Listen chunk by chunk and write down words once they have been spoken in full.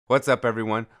What's up,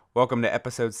 everyone? Welcome to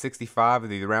episode 65 of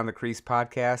the Around the Crease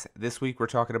podcast. This week we're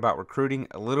talking about recruiting,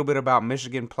 a little bit about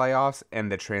Michigan playoffs,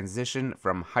 and the transition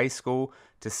from high school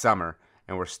to summer.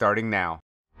 And we're starting now.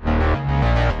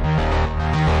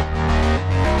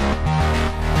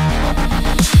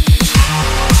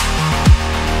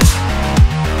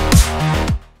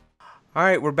 All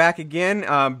right, we're back again.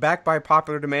 Back by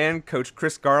popular demand, Coach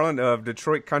Chris Garland of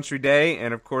Detroit Country Day,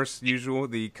 and of course, usual,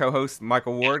 the co-host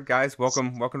Michael Ward. Guys,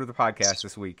 welcome to the podcast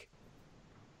this week.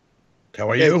 How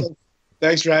are you?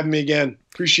 Thanks for having me again.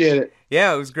 Appreciate it.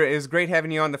 Yeah, it was great. It was great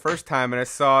having you on the first time, and I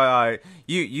saw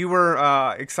you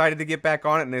were excited to get back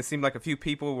on it, and it seemed like a few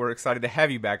people were excited to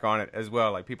have you back on it as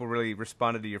well. Like, people really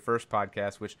responded to your first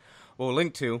podcast, which we'll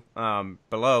link to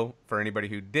below for anybody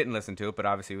who didn't listen to it, but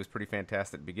obviously it was pretty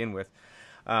fantastic to begin with.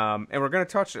 And we're going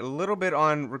to touch a little bit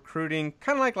on recruiting,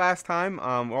 kind of like last time.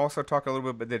 We'll also talk a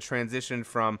little bit about the transition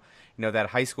from that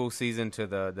high school season to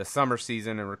the summer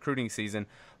season and recruiting season,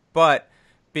 but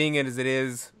being as it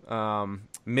is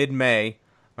mid-May,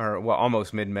 or well,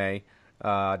 almost mid-May,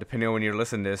 depending on when you're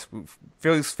listening to this,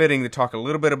 feels fitting to talk a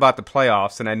little bit about the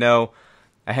playoffs. And I know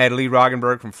I had Lee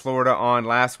Roggenberg from Florida on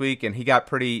last week, and he got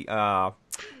pretty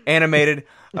animated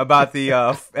about the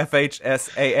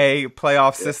FHSAA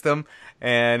playoff system.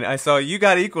 And I saw you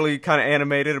got equally kind of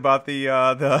animated about the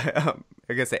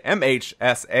I guess the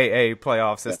MHSAA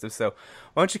playoff system. So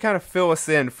why don't you kind of fill us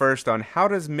in first on how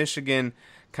does Michigan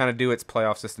kind of do its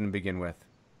playoff system to begin with?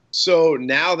 So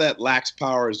now that lax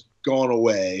power has gone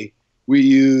away, we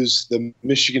use the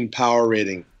Michigan power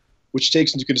rating, which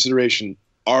takes into consideration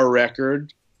our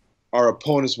record, our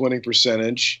opponent's winning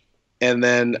percentage, and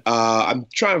then I'm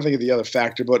trying to think of the other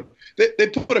factor, but they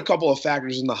put a couple of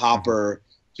factors in the hopper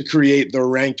to create the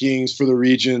rankings for the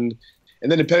region. And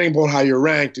then depending upon how you're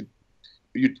ranked,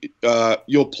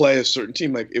 you'll play a certain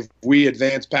team. Like if we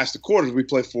advance past the quarters, we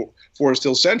play Forest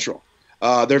Hill Central.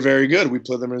 They're very good. We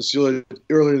played them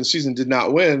earlier in the season, did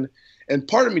not win. And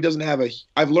part of me doesn't have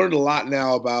I've learned a lot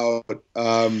now about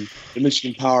the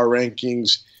Michigan Power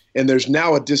rankings, and there's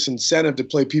now a disincentive to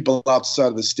play people outside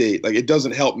of the state. Like it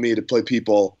doesn't help me to play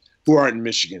people who aren't in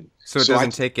Michigan. So it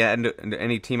doesn't take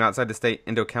any team outside the state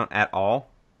into account at all?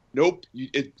 Nope.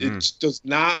 It does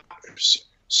not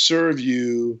serve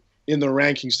you in the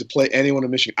rankings to play anyone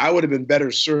in Michigan. I would have been better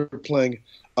served playing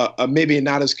a maybe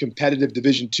not as competitive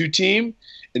Division II team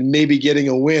and maybe getting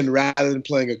a win rather than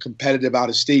playing a competitive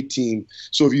out-of-state team.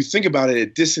 So if you think about it,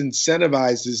 it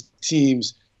disincentivizes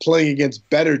teams playing against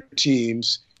better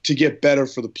teams to get better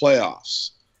for the playoffs.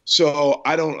 So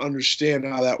I don't understand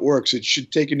how that works. It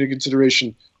should take into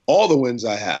consideration all the wins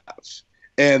I have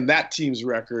and that team's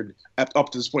record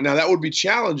up to this point. Now, that would be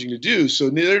challenging to do, so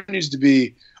there needs to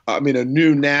be a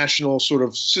new national sort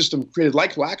of system created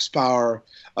like Lax Power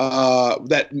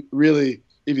that really,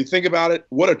 if you think about it,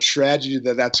 what a tragedy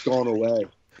that's gone away.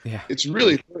 Yeah. It's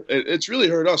really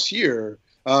hurt us here.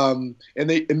 And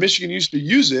Michigan used to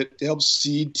use it to help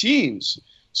seed teams.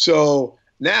 So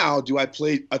now, do I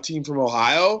play a team from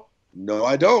Ohio? No,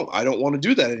 I don't. I don't want to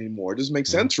do that anymore. It doesn't make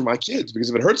sense for my kids because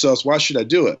if it hurts us, why should I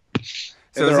do it?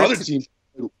 So and there are other teams,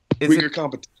 weaker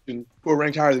competition, who are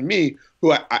ranked higher than me,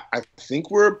 who I think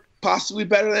we're possibly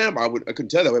better than them. I couldn't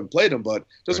tell you. I haven't played them, but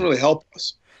it doesn't really help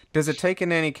us. Does it take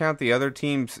into any account the other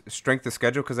team's strength of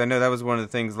schedule? Because I know that was one of the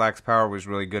things Lax Power was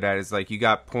really good at, is like you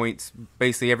got points,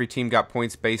 basically every team got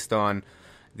points based on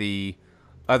the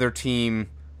other team.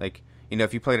 Like,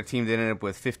 if you played a team that ended up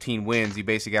with 15 wins, you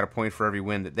basically got a point for every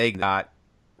win that they got,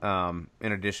 in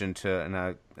addition to, and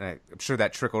I'm sure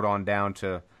that trickled on down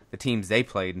to the teams they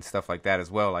played and stuff like that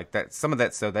as well. Like that, some of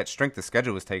that, so that strength of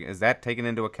schedule was taken. Is that taken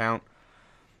into account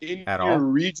at all? In your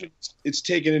region, it's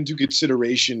taken into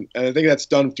consideration, and I think that's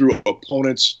done through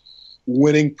opponents'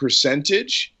 winning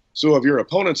percentage. So if your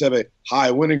opponents have a high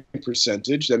winning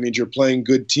percentage, that means you're playing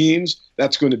good teams.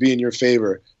 That's going to be in your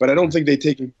favor. But I don't think they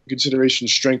take into consideration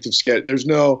strength of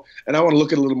schedule. And I want to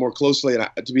look at it a little more closely. And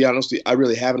to be honest, I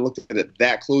really haven't looked at it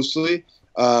that closely.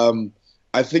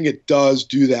 I think it does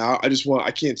do that.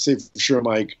 I can't say for sure,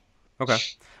 Mike. Okay.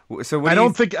 So I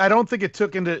don't think it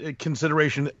took into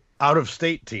consideration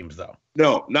out-of-state teams, though.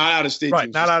 No, not out-of-state right,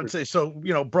 teams. Not out-of-state. So,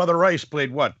 Brother Rice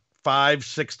played,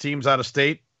 5-6 teams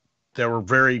out-of-state? There were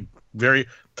very, very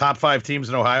top 5 teams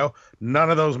in Ohio. None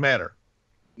of those matter.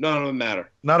 None of them matter.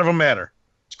 None of them matter.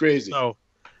 It's crazy. So,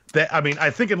 I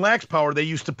think in Lax Power, they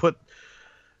used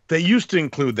to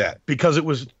include that because it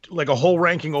was like a whole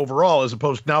ranking overall, as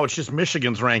opposed to now it's just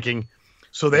Michigan's ranking.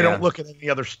 So they don't look at any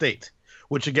other state,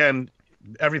 which again,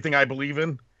 everything I believe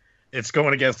in, it's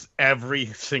going against every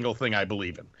single thing I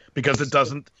believe in because it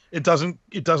doesn't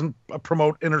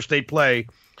promote interstate play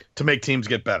to make teams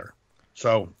get better.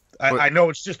 So I know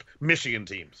it's just Michigan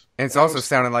teams. And it's also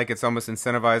sounding like it's almost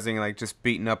incentivizing, like just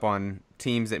beating up on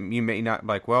teams that you may not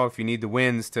like. Well, if you need the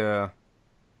wins to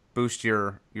boost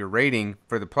your rating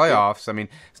for the playoffs, I mean,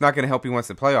 it's not going to help you once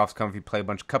the playoffs come if you play a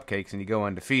bunch of cupcakes and you go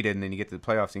undefeated and then you get to the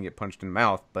playoffs and you get punched in the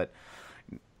mouth. But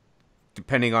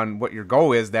depending on what your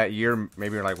goal is that year,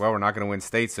 maybe you're like, well, we're not going to win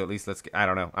states, so at least I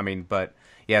don't know. I mean, but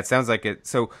yeah, it sounds like it.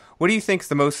 So what do you think is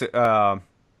the most, I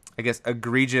guess,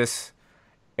 egregious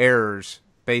errors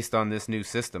based on this new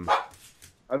system?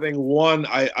 I think one,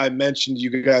 I mentioned to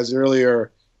you guys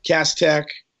earlier, Cass Tech,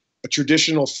 a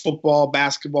traditional football,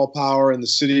 basketball power in the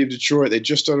city of Detroit. They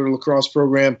just started a lacrosse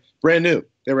program, brand new.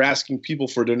 They were asking people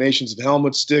for donations of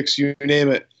helmets, sticks, you name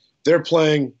it. They're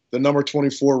playing the number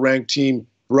 24 ranked team,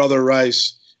 Brother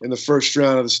Rice, in the first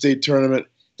round of the state tournament.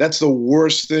 That's the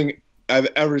worst thing I've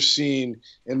ever seen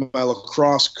in my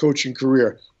lacrosse coaching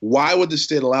career. Why would the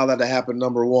state allow that to happen,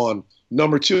 number one?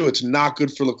 Number two, it's not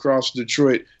good for lacrosse in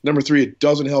Detroit. Number three, it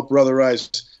doesn't help Brother Rice.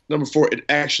 Number four, it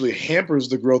actually hampers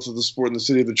the growth of the sport in the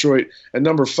city of Detroit. And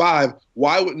number five,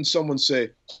 why wouldn't someone say,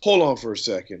 hold on for a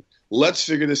second, let's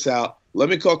figure this out. Let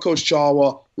me call Coach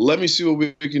Chalwa. Let me see what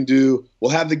we can do.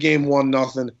 We'll have the game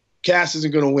 1-0. Cass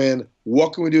isn't going to win.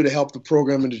 What can we do to help the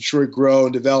program in Detroit grow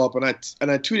and develop? And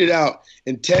I tweeted out,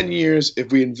 in 10 years,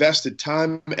 if we invested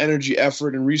time, energy,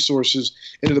 effort, and resources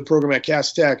into the program at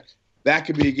Cass Tech, that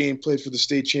could be a game played for the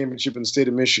state championship in the state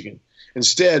of Michigan.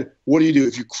 Instead, what do?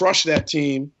 If you crush that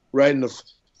team right in the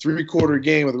three-quarter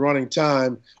game with running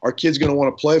time, are kids going to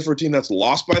want to play for a team that's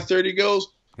lost by 30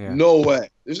 goals? Yeah. No way.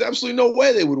 There's absolutely no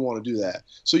way they would want to do that.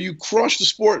 So you crush the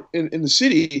sport in the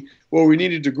city where we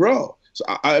needed to grow. So,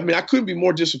 I mean, I couldn't be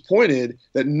more disappointed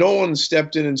that no one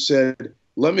stepped in and said,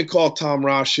 let me call Tom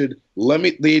Rashid, let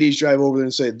me ladies drive over there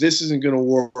and say, this isn't going to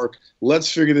work.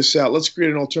 Let's figure this out. Let's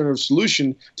create an alternative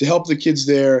solution to help the kids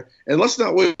there. And let's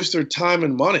not waste their time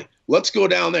and money. Let's go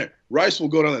down there. Rice will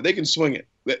go down there. They can swing it.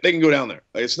 They can go down there.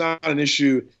 Like, it's not an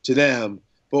issue to them.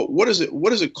 But what does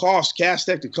it cost Cass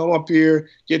Tech to come up here,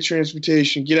 get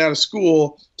transportation, get out of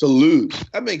school to lose?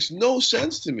 That makes no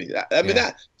sense to me.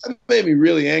 That made me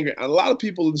really angry. A lot of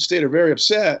people in the state are very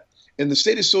upset, and the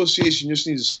state association just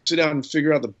needs to sit down and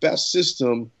figure out the best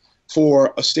system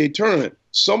for a state tournament.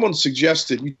 Someone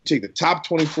suggested you take the top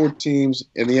 24 teams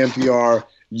in the NPR.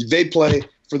 They play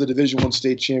for the Division I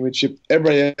state championship.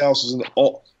 Everybody else is in the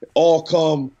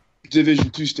all-come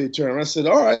Division II state tournament. I said,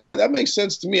 all right, that makes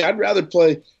sense to me. I'd rather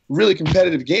play really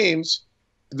competitive games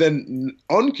than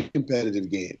uncompetitive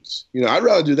games. I'd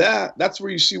rather do that. That's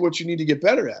where you see what you need to get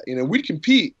better at. We'd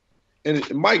compete, and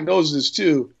Mike knows this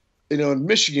too. In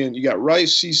Michigan, you got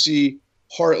Rice, CC,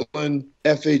 Heartland,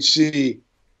 FHC,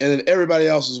 and then everybody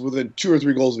else is within 2 or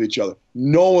 3 goals of each other.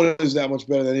 No one is that much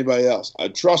better than anybody else.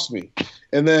 Trust me.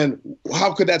 And then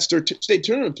how could that state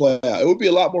tournament play out? It would be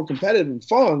a lot more competitive and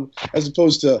fun as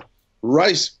opposed to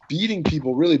Rice beating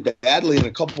people really badly in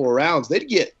a couple of rounds. They'd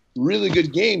get really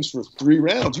good games for 3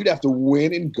 rounds. You'd have to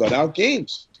win and gut out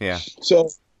games. Yeah. So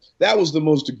that was the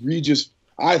most egregious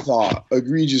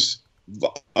violation,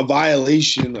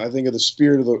 I think, of the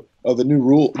spirit of the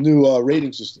new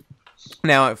rating system.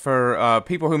 Now, for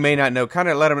people who may not know, kind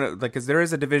of let them know, because there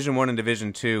is a Division I and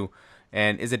Division II,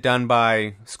 and is it done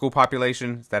by school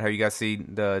population? Is that how you guys see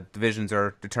the divisions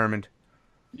are determined?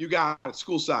 You got it,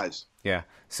 school size. Yeah.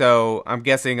 So I'm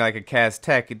guessing, like at Cass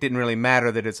Tech, it didn't really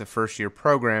matter that it's a first-year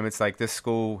program. It's like this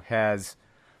school has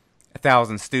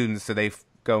 1,000 students, so they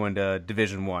go into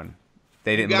Division I.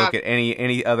 They didn't look at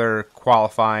any other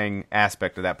qualifying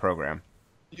aspect of that program.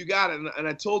 You got it. And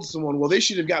I told someone, well, they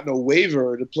should have gotten a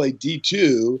waiver to play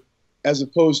D2 as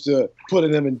opposed to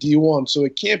putting them in D1. So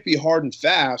it can't be hard and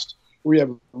fast where you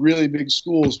have really big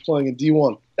schools playing in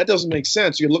D1. That doesn't make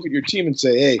sense. You look at your team and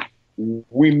say, hey,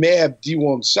 we may have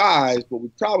D1 size, but we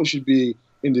probably should be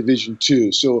in Division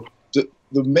II. So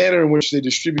the manner in which they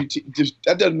distribute,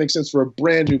 that doesn't make sense for a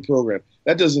brand new program.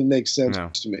 That doesn't make sense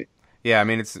to me. Yeah, I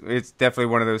mean, it's definitely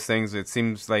one of those things. It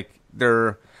seems like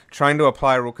they're trying to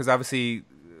apply a rule, because obviously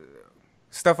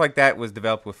stuff like that was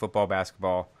developed with football,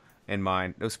 basketball in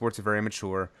mind. Those sports are very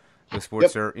mature. Those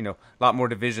sports are, a lot more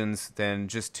divisions than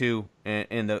just 2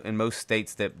 in most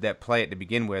states that play it to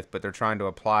begin with, but they're trying to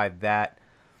apply that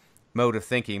mode of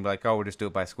thinking, like, oh, we'll just do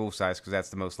it by school size because that's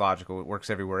the most logical. It works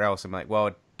everywhere else. I'm like, well,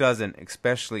 it doesn't,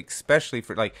 especially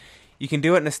for, like, you can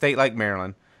do it in a state like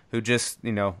Maryland, who just,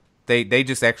 they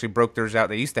just actually broke theirs out.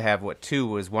 They used to have 2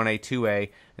 was 1A, 2A, and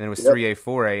then it was 3A,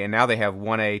 4A, and now they have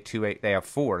 1A, 2A. They have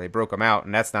 4. They broke them out,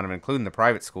 and that's not even including the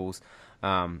private schools.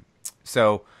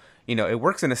 So, it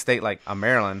works in a state like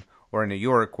Maryland or in New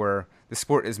York where the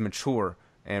sport is mature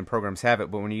and programs have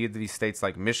it. But when you get to these states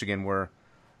like Michigan where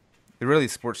the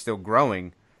sport's still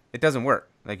growing, it doesn't work.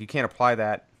 Like, you can't apply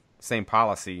that same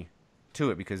policy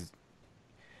to it because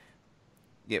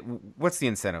what's the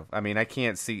incentive? I mean, I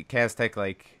can't see Tech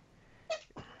like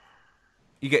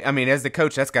you get. I mean, as the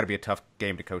coach, that's got to be a tough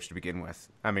game to coach to begin with.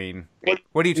 I mean,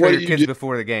 what do you tell your kids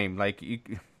before the game? Like,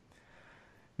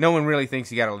 no one really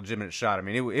thinks you got a legitimate shot. I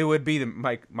mean, it would be the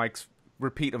Mike's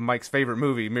repeat of Mike's favorite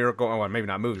movie, Miracle. Well, maybe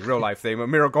not movie, real life thing, but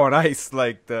Miracle on Ice,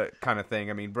 like the kind of thing.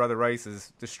 I mean, Brother Rice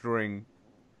is destroying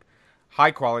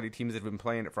high quality teams that have been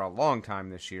playing it for a long time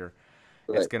this year.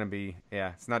 Right. It's going to be,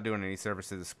 it's not doing any service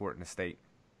to the sport in the state.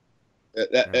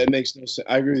 That makes no sense.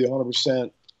 I agree with you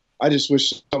 100%. I just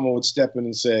wish someone would step in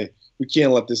and say, we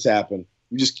can't let this happen.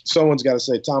 Someone's got to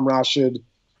say, Tom Rashid,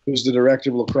 who's the director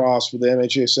of lacrosse for the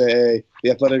MHSAA,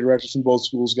 the athletic directors from both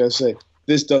schools, got to say,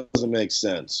 this doesn't make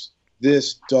sense.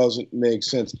 This doesn't make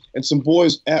sense. And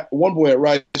one boy at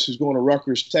Rice who's going to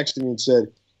Rutgers texted me and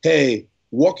said, hey,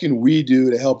 what can we do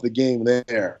to help the game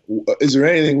there? Is there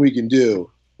anything we can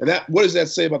do? And what does that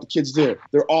say about the kids there?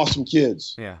 They're awesome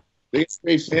kids. Yeah. They get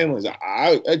great families.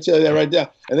 I tell you that right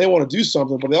now. And they want to do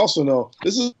something, but they also know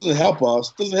this doesn't help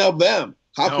us. It doesn't help them.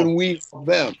 How can we help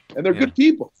them? And they're good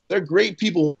people. They're great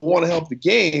people who want to help the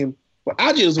game, but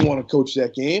Ajay doesn't want to coach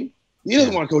that game. He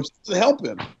doesn't want to coach. It doesn't help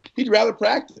him. He'd rather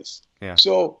practice. Yeah.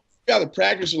 So the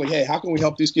practice are like, hey, how can we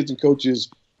help these kids and coaches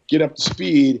get up to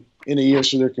speed in a year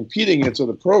so they're competing against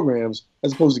other programs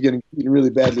as opposed to getting beaten really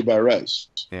badly by Rice?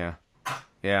 Yeah.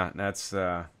 Yeah, that's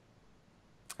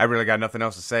I really got nothing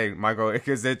else to say, Michael,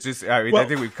 because I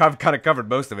think we've kind of covered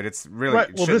most of it. It's really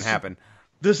it shouldn't happen.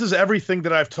 This is everything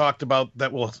that I've talked about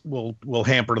that will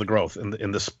hamper the growth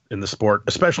in the sport,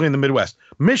 especially in the Midwest.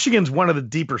 Michigan's one of the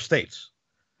deeper states.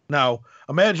 Now,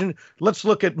 let's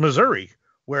look at Missouri,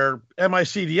 where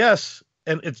MICDS,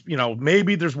 and it's,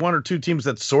 maybe there's one or two teams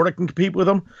that sort of can compete with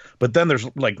them, but then there's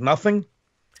like nothing.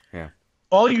 Yeah.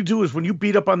 All you do is when you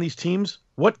beat up on these teams,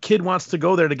 what kid wants to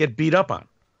go there to get beat up on?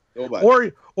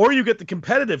 Nobody. Or you get the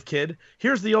competitive kid.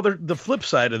 Here's the flip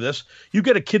side of this. You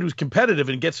get a kid who's competitive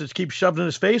and gets it keep shoved in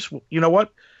his face. You know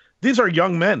what? These are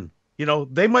young men.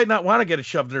 They might not want to get it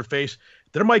shoved in their face.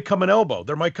 There might come an elbow.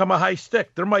 There might come a high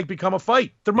stick. There might become a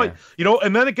fight. There might,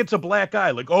 and then it gets a black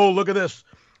eye. Like, oh, look at this.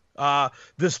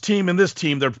 This team and this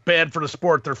team, they're bad for the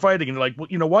sport. They're fighting. And you're like, well,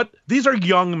 you know what? These are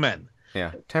young men.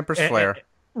 Yeah. Tempers flare.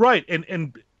 Right.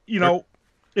 And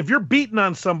if you're beating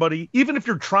on somebody, even if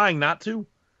you're trying not to,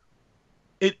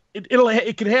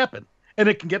 it can happen, and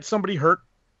it can get somebody hurt.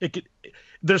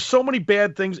 There's so many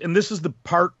bad things, and this is the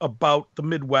part about the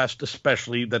Midwest,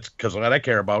 especially that's because what I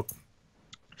care about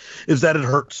is that it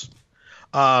hurts.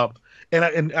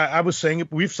 And I was saying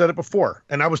it, we've said it before,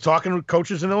 and I was talking with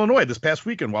coaches in Illinois this past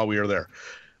weekend while we were there.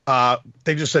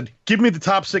 They just said, give me the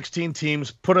top 16 teams,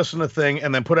 put us in a thing,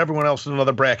 and then put everyone else in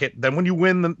another bracket. Then when you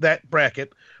win that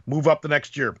bracket, move up the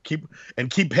next year.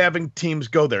 Keep having teams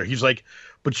go there. He's like,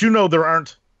 but there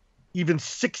aren't even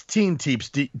 16 teams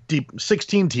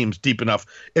deep enough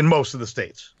in most of the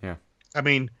states. Yeah. I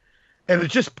mean, and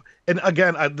it's just, and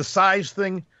again, the size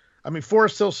thing. I mean,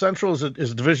 Forest Hill Central is a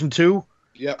Division II.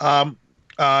 Yeah.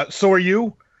 So are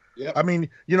you. Yeah. I mean,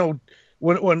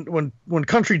 when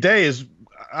Country Day is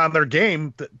on their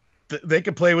game, they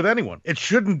can play with anyone. It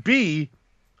shouldn't be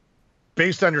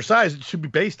based on your size. It should be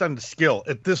based on the skill.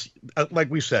 Like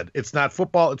we said, it's not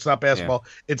football. It's not basketball.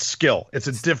 Yeah. It's skill. It's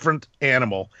a different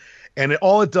animal. And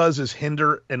all it does is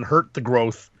hinder and hurt the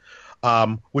growth,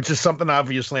 which is something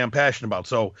obviously I'm passionate about.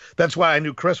 So that's why I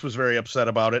knew Chris was very upset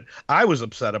about it. I was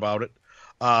upset about it.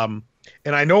 And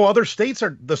I know other states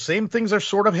are the same things are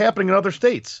sort of happening in other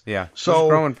states. Yeah. So there's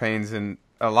growing pains in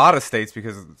a lot of states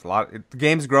because the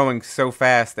game's growing so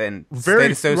fast, and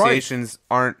state associations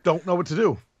don't know what to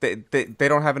do. They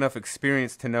don't have enough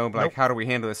experience to know, like, how do we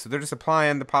handle this? So they're just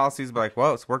applying the policies, like,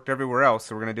 well, it's worked everywhere else,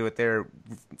 so we're going to do it there,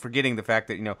 forgetting the fact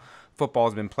that, football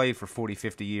has been played for 40,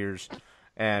 50 years,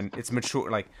 and it's mature.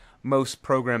 Like, most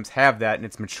programs have that, and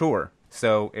it's mature,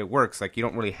 so it works. Like, you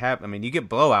don't really have, you get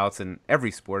blowouts in every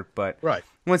sport, but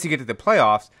once you get to the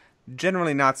playoffs,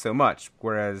 generally not so much,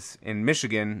 whereas in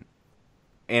Michigan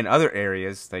and other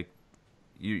areas, like,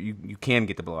 you can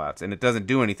get the blowouts, and it doesn't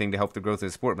do anything to help the growth of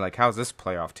the sport. But like, how's this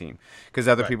playoff team? Because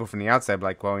other people from the outside be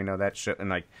like, well, that shit, and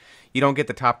like, you don't get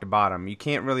the top to bottom. You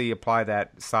can't really apply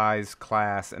that size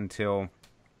class until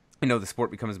the sport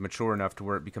becomes mature enough to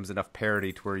where it becomes enough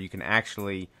parity to where you can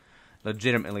actually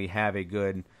legitimately have a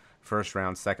good first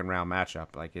round, second round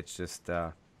matchup. Like, it's just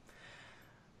I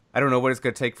don't know what it's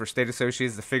going to take for state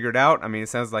associates to figure it out. It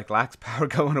sounds like lax power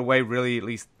going away really at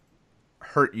least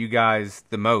hurt you guys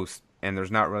the most. And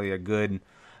there's not really a good,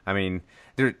 I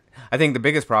think the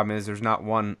biggest problem is there's not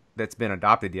one that's been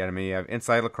adopted yet. You have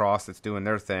Inside Lacrosse that's doing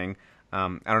their thing.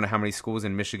 I don't know how many schools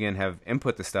in Michigan have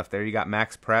input the stuff there. You got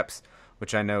max preps,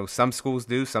 which I know some schools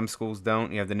do, some schools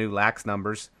don't. You have the new lax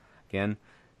numbers, again,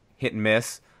 hit and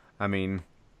miss. I mean,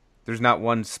 there's not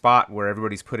one spot where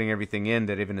everybody's putting everything in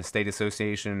that even the state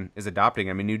association is adopting.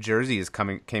 I mean, New Jersey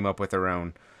came up with their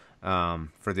own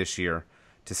for this year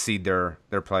to seed their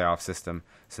playoff system.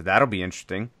 So that'll be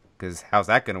interesting, because how's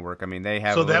that going to work? I mean, they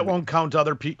have. So that won't count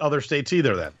other states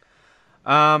either,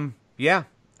 then. Yeah.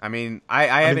 I mean, I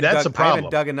haven't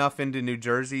dug enough into New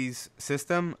Jersey's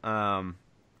system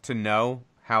to know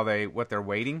what they're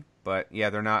weighting. But yeah,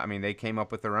 they're not. I mean, they came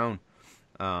up with their own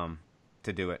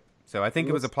to do it. So I think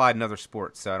it was applied in other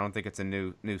sports. So I don't think it's a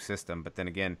new system. But then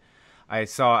again, I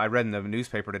read in the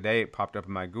newspaper today, it popped up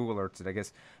in my Google alerts that I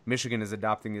guess Michigan is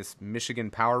adopting this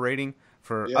Michigan power rating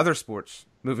for other sports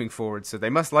moving forward. So they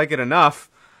must like it enough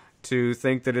to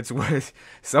think that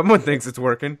someone thinks it's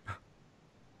working.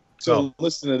 So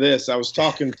listen to this. I was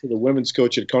talking to the women's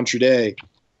coach at Country Day,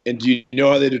 and do you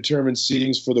know how they determine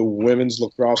seedings for the women's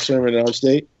lacrosse tournament in our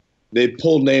state? They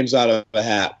pulled names out of a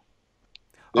hat.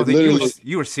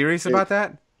 You were serious about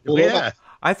that? Yeah.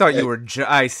 I thought you were.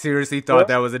 I seriously thought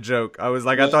that was a joke. I was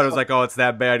like, I thought it was like, oh, it's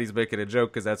that bad. He's making a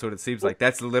joke, because that's what it seems like.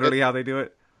 That's literally how they do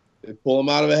it. They pull them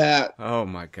out of a hat. Oh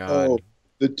my God! Oh,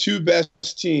 the two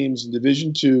best teams in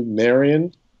Division II,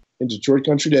 Marion and Detroit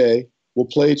Country Day, will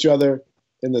play each other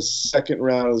in the second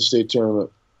round of the state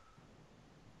tournament.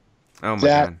 Oh my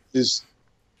God!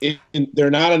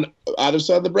 They're not on either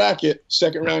side of the bracket.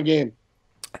 Second round game.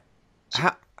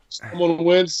 Someone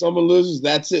wins, someone loses.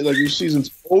 That's it. Like, your season's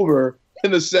over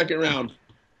in the second round.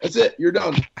 That's it. You're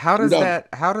done. How does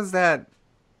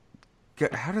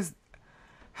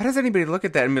anybody look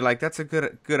at that and be like, that's a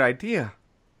good idea?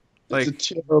 Like,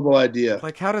 it's a terrible idea.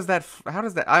 Like, how does that?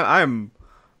 I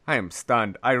am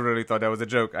stunned. I really thought that was a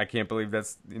joke. I can't believe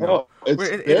that's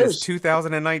it is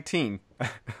 2019.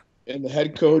 And the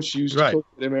head coach, used to coach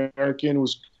at American,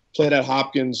 was played at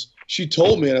Hopkins. She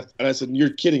told me, and I said,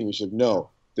 "You're kidding me." She said, "No,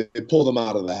 they pulled them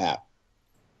out of the hat."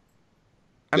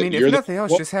 I mean, if nothing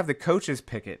else, just have the coaches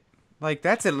pick it. Like,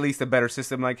 that's at least a better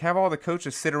system. Like, have all the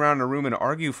coaches sit around in a room and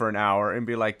argue for an hour and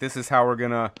be like, "This is how we're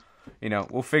gonna."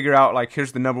 We'll figure out, like,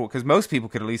 here's the number, because most people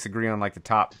could at least agree on, like, the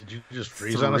top. Did you just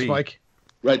freeze on us, Mike?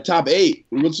 Right, top 8.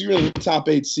 We'll see the top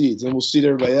 8 seeds, and we'll seed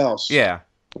everybody else. Yeah.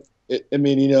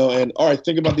 And all right,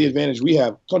 think about the advantage we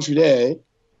have. Country Day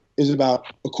is about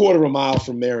a quarter of a mile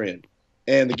from Marion,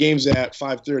 and the game's at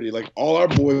 5:30. Like, all our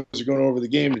boys are going over the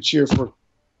game to cheer for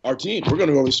our team. We're going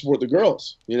to go over to support the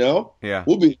girls, Yeah.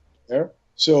 We'll be there.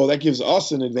 So that gives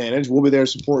us an advantage. We'll be there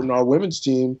supporting our women's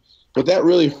team, but that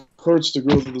really hurts the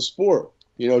growth of the sport.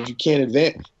 If you can't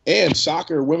advance. And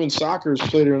women's soccer is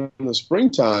played in the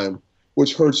springtime,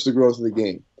 which hurts the growth of the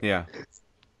game. Yeah.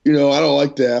 I don't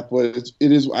like that, but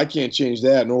it is. I can't change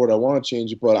that, nor would I want to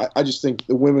change it. But I just think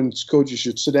the women's coaches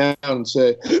should sit down and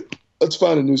say, let's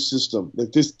find a new system.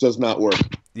 Like, this does not work.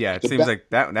 Yeah, it seems like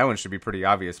that one should be pretty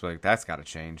obvious, but like, that's got to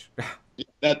change.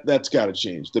 That's got to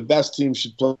change. The best team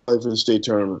should play for the state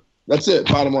tournament. That's it,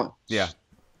 bottom line. Yeah.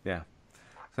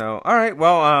 So, all right,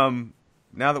 well,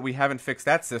 now that we haven't fixed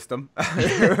that system.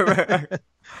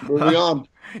 Moving on.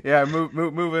 Yeah,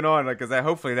 moving on, because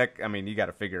hopefully that, you got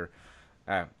to figure.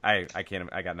 I can't.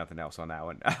 I got nothing else on that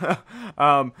one.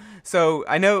 So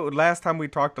I know last time we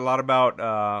talked a lot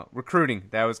about recruiting.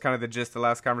 That was kind of the gist of the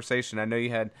last conversation. I know you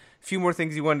had a few more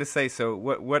things you wanted to say. So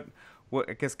what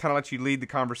I guess kind of let you lead the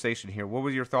conversation here. What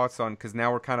were your thoughts on? Because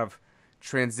now we're kind of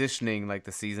transitioning. Like,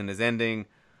 the season is ending.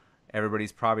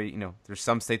 Everybody's probably, there's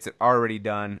some states that are already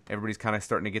done. Everybody's kind of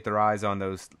starting to get their eyes on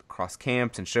those cross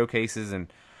camps and showcases,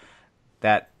 and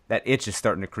that itch is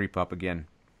starting to creep up again.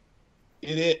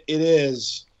 It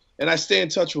is. And I stay in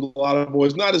touch with a lot of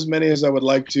boys, not as many as I would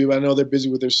like to. I know they're busy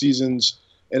with their seasons,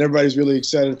 and everybody's really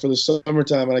excited for the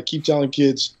summertime. And I keep telling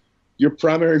kids, your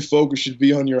primary focus should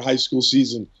be on your high school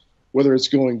season, whether it's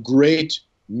going great,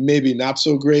 maybe not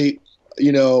so great.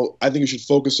 I think you should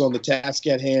focus on the task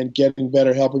at hand, getting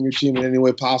better, helping your team in any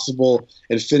way possible,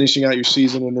 and finishing out your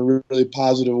season in a really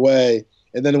positive way.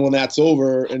 And then when that's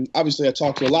over, and obviously I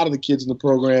talk to a lot of the kids in the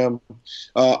program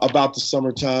about the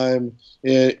summertime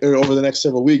over the next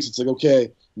several weeks. It's like, okay,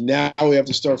 now we have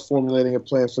to start formulating a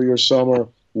plan for your summer.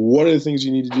 What are the things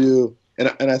you need to do?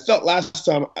 And I felt last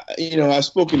time, I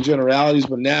spoke in generalities,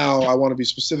 but now I want to be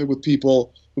specific with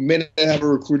people who may not have a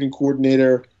recruiting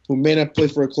coordinator, who may not play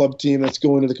for a club team that's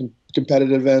going to the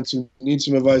competitive events, who need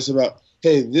some advice about,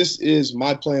 hey, this is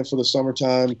my plan for the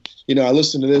summertime. I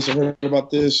listened to this, I heard about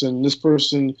this, and this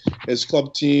person, his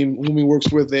club team, whom he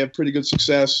works with, they have pretty good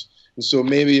success. And so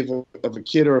maybe if a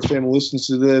kid or a family listens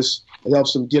to this, it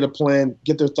helps them get a plan,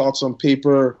 get their thoughts on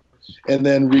paper, and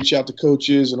then reach out to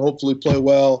coaches and hopefully play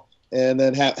well, and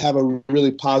then have a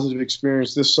really positive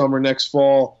experience this summer, next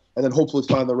fall, and then hopefully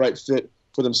find the right fit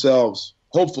for themselves.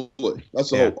 Hopefully.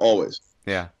 That's the hope, always.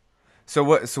 Yeah. So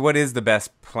what is the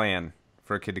best plan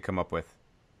for a kid to come up with?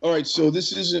 All right, so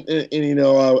this isn't, and you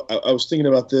know, I was thinking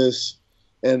about this,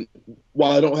 and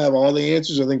while I don't have all the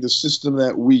answers, I think the system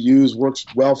that we use works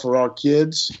well for our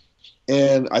kids,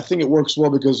 and I think it works well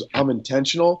because I'm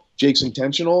intentional, Jake's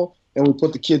intentional, and we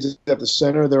put the kids at the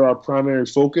center. They're our primary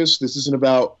focus. This isn't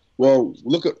about, well,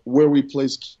 look at where we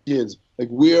place kids. Like,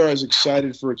 we are as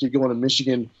excited for a kid going to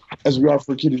Michigan as we are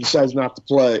for a kid who decides not to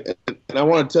play. And I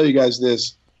want to tell you guys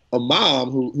this. A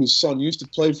mom whose son used to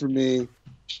play for me,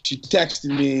 she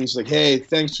texted me. She's like, hey,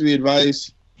 thanks for the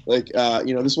advice. Like,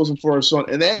 you know, this wasn't for our son.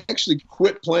 And they actually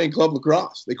quit playing club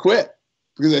lacrosse. They quit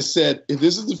because I said, if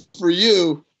this isn't for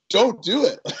you, don't do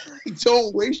it.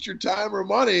 Don't waste your time or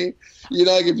money. You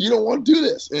know, like, if you don't want to do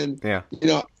this. And, you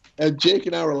know, and Jake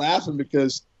and I were laughing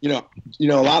because, you know,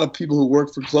 a lot of people who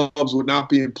work for clubs would not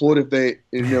be employed if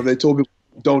they told people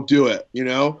don't do it, you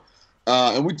know?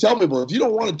 And we tell people, if you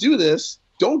don't want to do this,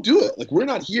 don't do it. Like, we're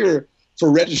not here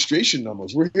for registration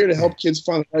numbers. We're here to help kids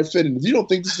find the right fit. And if you don't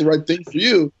think this is the right thing for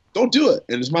you, don't do it.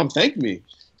 And his mom thanked me.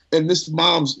 And this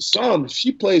mom's son,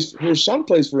 her son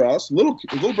plays for us. Little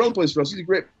brother plays for us. He's a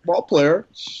great ball player.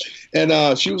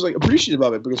 And she was like appreciative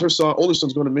of it because her older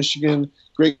son's going to Michigan,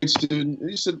 great student. And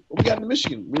he said, we got into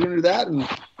Michigan. We're going to do that. And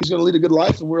he's going to lead a good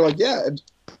life. And we're like, yeah,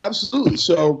 absolutely.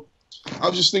 So I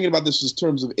was just thinking about this in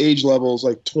terms of age levels,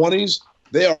 like 20s,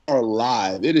 they are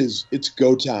alive. It's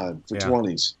go time for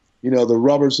 20s. You know, the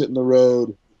rubber's hitting the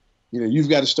road. You know, you've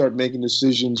got to start making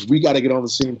decisions. We got to get on the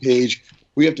same page.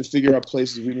 We have to figure out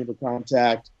places we need to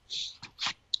contact.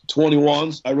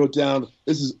 21s, I wrote down,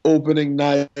 this is opening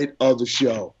night of the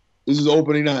show. This is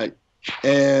opening night.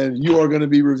 And you are going to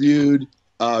be reviewed.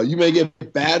 You may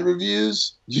get bad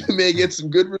reviews. You may get some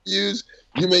good reviews.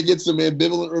 You may get some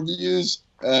ambivalent reviews.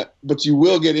 But you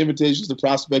will get invitations to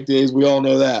prospect days. We all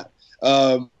know that.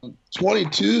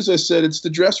 22s, I said, it's the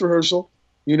dress rehearsal.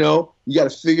 You know, you got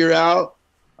to figure out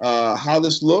how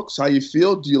this looks, how you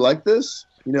feel. Do you like this?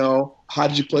 You know, how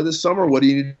did you play this summer? What do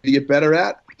you need to get better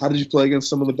at? How did you play against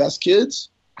some of the best kids?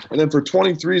 And then for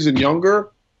 23s and younger,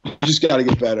 you just got to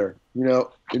get better. You know,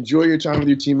 enjoy your time with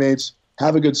your teammates.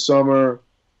 Have a good summer.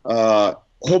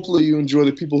 Hopefully you enjoy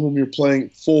the people whom you're playing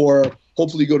for.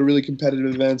 Hopefully you go to really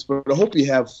competitive events. But I hope you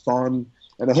have fun.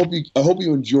 And I hope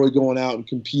you enjoy going out and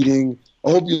competing.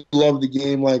 I hope you love the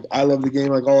game like I love the game,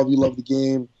 like all of you love the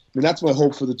game. I mean, that's my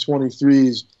hope for the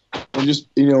 23s. And just,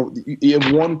 you know, you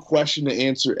have one question to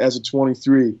answer as a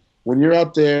 23. When you're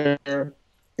out there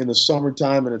in the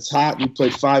summertime and it's hot and you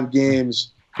play 5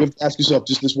 games, you have to ask yourself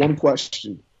just this one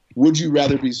question. Would you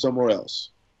rather be somewhere else?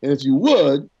 And if you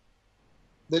would,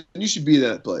 then you should be in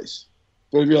that place.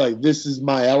 But if you're like, this is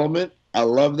my element, I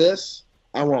love this,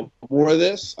 I want more of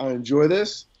this, I enjoy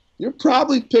this, you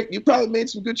probably made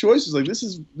some good choices. Like, this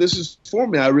is for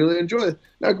me. I really enjoy it.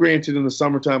 Now, granted, in the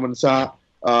summertime when it's hot,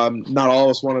 not all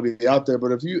of us want to be out there.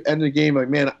 But if you end the game like,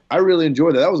 man, I really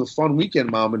enjoyed that. That was a fun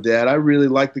weekend, Mom and Dad. I really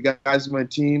like the guys in my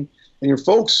team. And your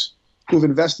folks who've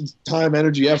invested time,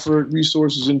 energy, effort,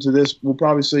 resources into this will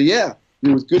probably say, yeah,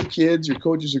 you're with good kids. Your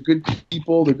coaches are good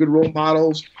people. They're good role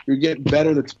models. You're getting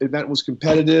better. The event was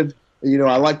competitive. You know,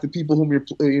 I like the people whom you're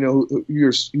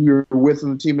with in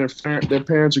the team. Their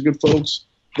parents are good folks.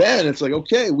 Then it's like,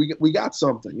 okay, we got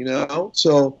something, you know.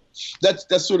 So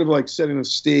that's sort of like setting the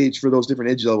stage for those different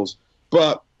age levels.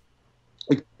 But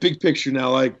like, big picture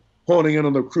now, like honing in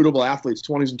on the recruitable athletes,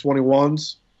 20s and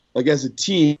 21s. Like, as a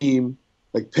team,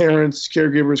 like parents,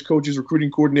 caregivers, coaches, recruiting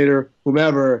coordinator,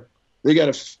 whomever, they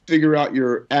got to figure out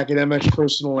your academic,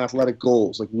 personal, athletic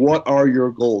goals. Like, what are your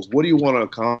goals? What do you want to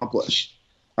accomplish?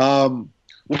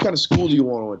 What kind of school do you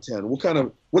want to attend?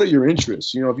 What are your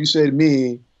interests? You know, if you say to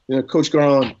me, you know, Coach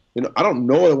Garland, you know, I don't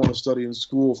know what I want to study in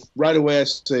school. Right away, I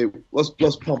say,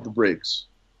 let's pump the brakes.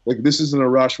 Like, this isn't a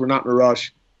rush. We're not in a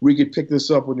rush. We could pick this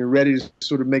up when you're ready to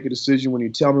sort of make a decision, when you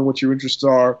tell me what your interests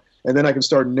are, and then I can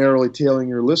start narrowly tailoring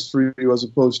your list for you, as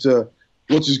opposed to,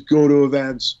 let's just go to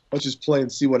events, let's just play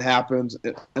and see what happens.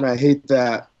 And I hate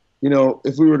that. You know,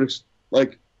 if we were to,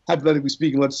 like, hypothetically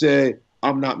speaking, let's say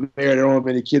I'm not married, I don't have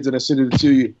any kids, and I said to the two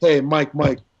of you, hey, Mike,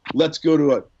 let's go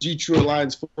to a Detroit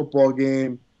Lions football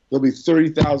game. There'll be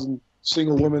 30,000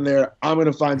 single women there. I'm going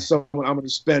to find someone I'm going to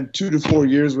spend 2 to 4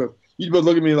 years with. You'd both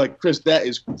look at me like, Chris, that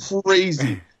is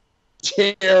crazy.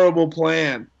 Terrible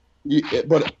plan.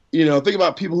 But, you know, think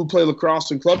about people who play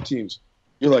lacrosse and club teams.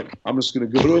 You're like, I'm just going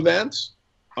to go to events.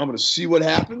 I'm going to see what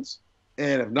happens.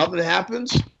 And if nothing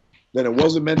happens, then it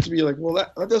wasn't meant to be. Like, well,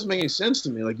 that doesn't make any sense to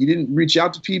me. Like, you didn't reach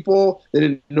out to people. They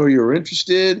didn't know you were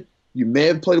interested. You may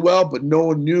have played well, but no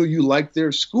one knew you liked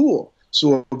their school.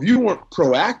 So if you weren't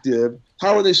proactive,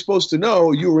 how are they supposed to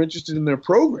know you were interested in their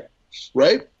program,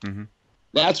 right? Mm-hmm.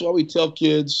 That's why we tell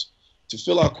kids to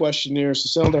fill out questionnaires, to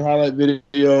send their highlight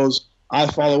videos. I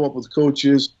follow up with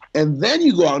coaches. And then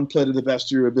you go out and play to the best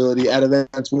of your ability at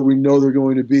events where we know they're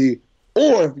going to be.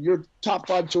 Or if your top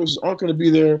 5 choices aren't going to be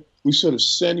there, we sort of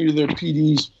send you to their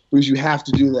PDs because you have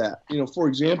to do that. You know, for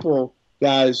example,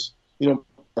 guys, you know,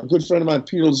 a good friend of mine,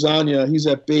 Peter Lasagna, he's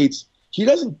at Bates. He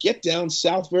doesn't get down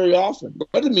south very often.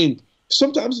 But I mean,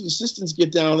 sometimes the assistants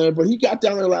get down there, but he got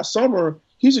down there last summer.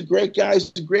 He's a great guy.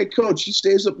 He's a great coach. He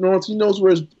stays up north. He knows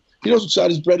which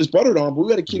side his bread is buttered on. But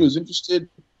we had a kid who was interested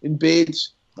in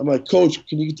Bates. I'm like, Coach,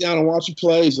 can you get down and watch him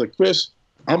play? He's like, Chris,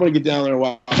 I'm going to get down there and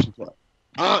watch him play.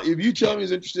 If you tell me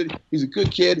he's interested, he's a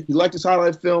good kid. He liked his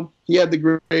highlight film. He had the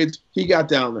grades. He got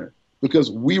down there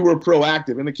because we were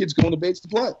proactive, and the kid's going to Bates to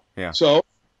play. Yeah. So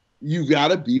you got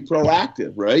to be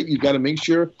proactive, right? You got to make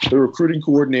sure the recruiting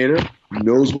coordinator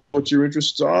knows what your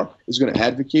interests are, is going to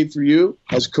advocate for you,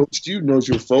 has coached you, knows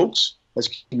your folks, has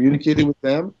communicated with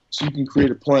them, so you can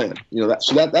create a plan. You know,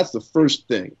 that's the first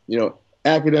thing. You know,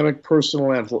 academic,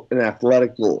 personal, and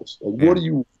athletic goals. Like, what do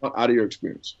you want out of your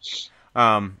experience?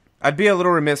 I'd be a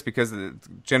little remiss because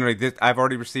generally I've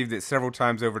already received it several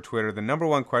times over Twitter. The number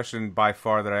one question by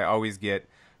far that I always get,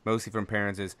 mostly from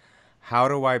parents, is how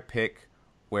do I pick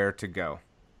where to go?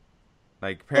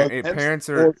 Like parents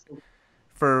are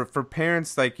for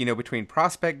parents, like, you know, between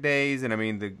prospect days and I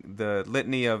mean the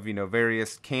litany of, you know,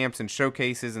 various camps and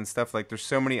showcases and stuff, like there's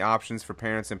so many options for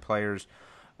parents and players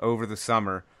over the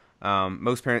summer.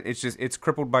 Most parents, it's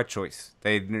crippled by choice.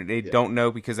 They don't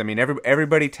know because I mean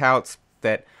everybody touts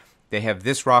that they have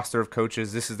this roster of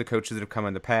coaches. This is the coaches that have come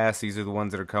in the past. These are the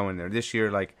ones that are coming there this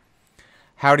year. Like,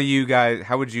 how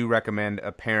would you recommend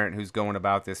a parent who's going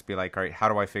about this be like, all right, how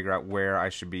do I figure out where I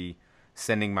should be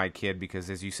sending my kid? Because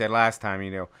as you said last time,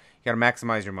 you know, you got to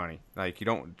maximize your money. Like, you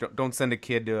don't send a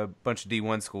kid to a bunch of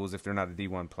D1 schools if they're not a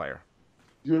D1 player.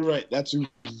 You're right. That's a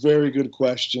very good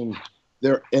question.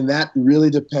 And that really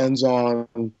depends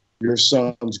on your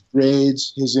son's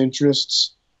grades, his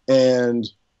interests, and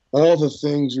all the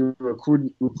things your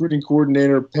recruiting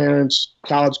coordinator, parents,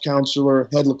 college counselor,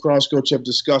 head lacrosse coach have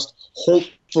discussed,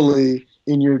 hopefully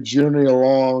in your journey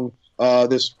along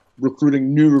this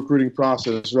new recruiting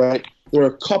process, right? There are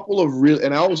a couple of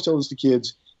and I always tell this to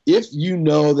kids, if you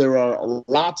know there are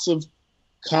lots of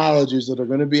colleges that are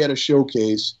going to be at a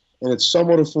showcase and it's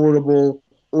somewhat affordable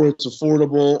or it's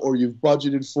affordable or you've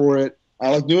budgeted for it,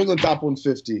 I like New England Top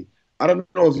 150. I don't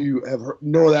know if you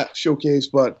know that showcase,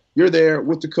 but you're there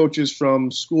with the coaches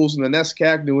from schools in the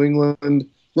NESCAC, New England,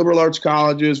 liberal arts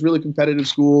colleges, really competitive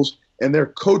schools, and they're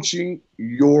coaching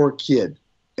your kid.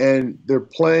 And they're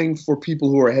playing for people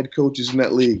who are head coaches in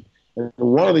that league. And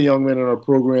one of the young men in our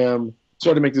program,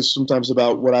 sorry to make this sometimes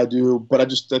about what I do, but I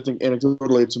think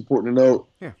anecdotally it's important to note,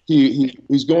 yeah.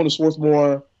 He's going to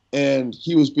Swarthmore, and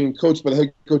he was being coached by the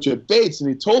head coach at Bates, and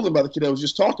he told him about the kid I was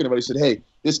just talking about. He said, hey,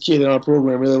 this kid in our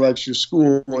program really likes your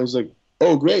school. And he's like,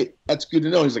 oh, great. That's good to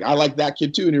know. He's like, I like that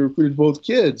kid too, and he recruited both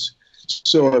kids.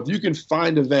 So if you can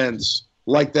find events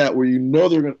like that where you know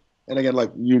they're going to, and again,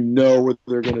 like, you know where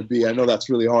they're going to be. I know that's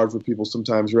really hard for people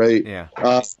sometimes, right? Yeah.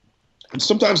 And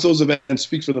sometimes those events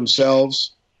speak for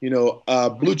themselves. You know,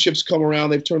 blue chips come around.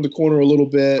 They've turned the corner a little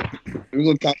bit. New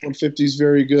England Top 150 is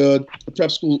very good. The Prep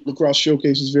School Lacrosse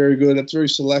Showcase is very good. That's very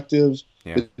selective.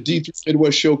 Yeah. The D3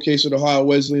 Midwest Showcase at Ohio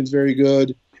Wesleyan is very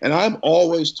good. And I'm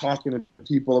always talking to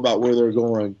people about where they're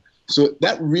going. So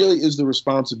that really is the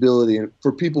responsibility. And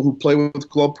for people who play with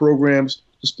club programs,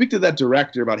 to speak to that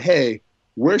director about, hey,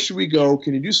 where should we go?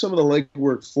 Can you do some of the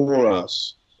legwork for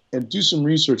us and do some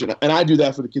research? And I do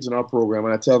that for the kids in our program.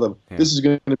 And I tell them, this is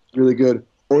going to be really good.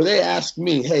 Or they ask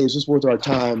me, hey, is this worth our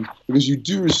time? Because you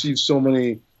do receive so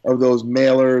many of those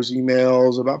mailers,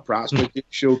 emails about prospect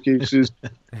showcases,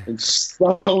 and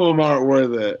some of them aren't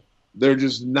worth it. They're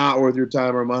just not worth your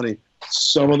time or money.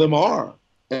 Some of them are.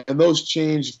 And those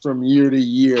change from year to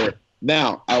year.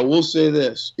 Now, I will say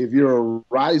this. If you're a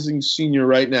rising senior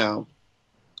right now,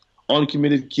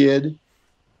 uncommitted kid,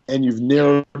 and you've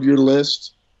narrowed your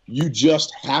list, you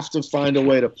just have to find a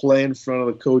way to play in front of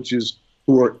the coaches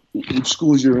whose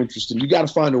schools you're interested in. You got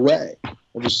to find a way.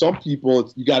 And for some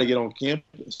people, you got to get on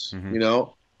campus, you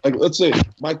know? Like, let's say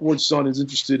Mike Ward's son is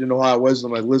interested in Ohio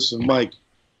Wesleyan. I'm like, listen, Mike,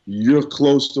 you're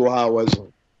close to Ohio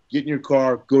Wesleyan. Get in your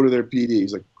car, go to their PD.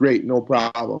 He's like, great, no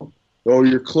problem. Or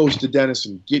you're close to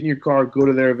Denison. Get in your car, go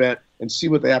to their event, and see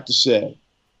what they have to say.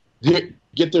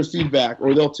 Get their feedback.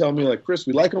 Or they'll tell me, like, Chris,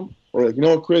 we like them, or like, you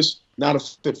know what, Chris, not a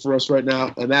fit for us right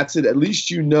now, and that's it. At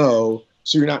least you know,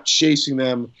 so you're not chasing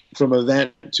them from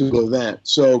event to event.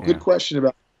 So good question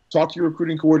about talk to your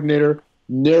recruiting coordinator,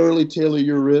 narrowly tailor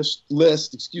your list,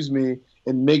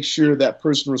 and make sure that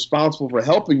person responsible for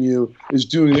helping you is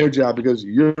doing their job because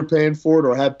you're paying for it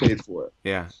or have paid for it.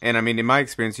 Yeah, and I mean, in my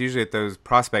experience, usually at those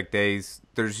prospect days,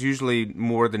 there's usually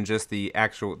more than just the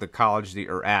college that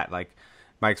you're at. Like,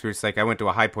 my experience, like I went to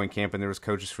a High Point camp and there was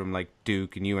coaches from like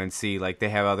Duke and UNC, like they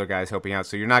have other guys helping out.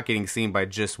 So you're not getting seen by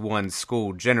just one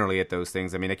school generally at those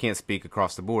things. I mean, I can't speak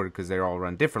across the board because they're all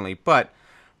run differently, but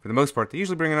for the most part, they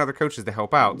usually bring in other coaches to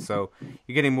help out. So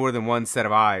you're getting more than one set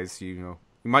of eyes. You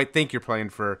might think you're playing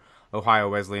for Ohio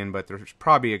Wesleyan, but there's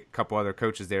probably a couple other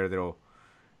coaches there that'll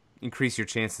increase your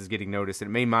chances of getting noticed. And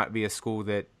it may not be a school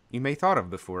that you may thought of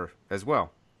before as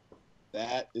well.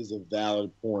 That is a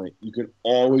valid point. You can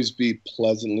always be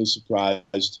pleasantly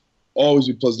surprised. Always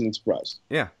be pleasantly surprised.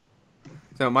 Yeah.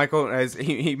 So, Michael, as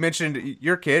he mentioned,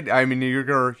 your kid. I mean,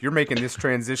 you're making this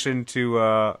transition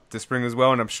to spring as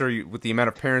well, and I'm sure with the amount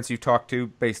of parents you talked to,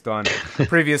 based on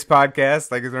previous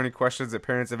podcasts, like, is there any questions that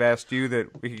parents have asked you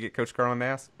that we could get Coach Garland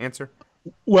to answer?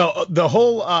 Well, the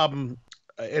whole,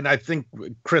 and I think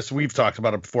Chris, we've talked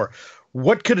about it before.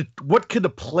 What could a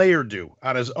player do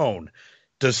on his own?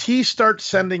 Does he start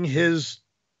sending his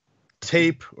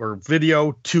tape or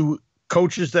video to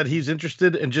coaches that he's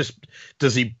interested in? Just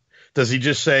does he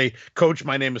just say, Coach,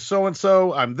 my name is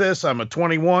so-and-so, I'm this, I'm a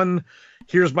 21,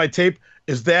 here's my tape?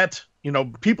 Is that,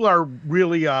 people are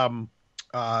really,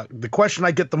 the question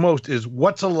I get the most is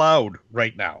what's allowed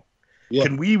right now? Yeah.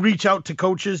 Can we reach out to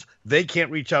coaches? They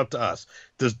can't reach out to us.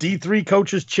 Does D3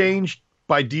 coaches change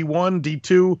by D1,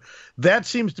 D2? That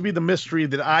seems to be the mystery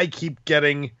that I keep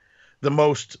getting the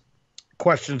most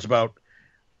questions about.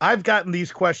 I've gotten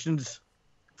these questions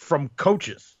from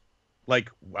coaches.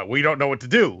 Like, well, we don't know what to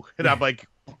do. And I'm like,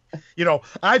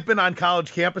 I've been on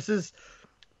college campuses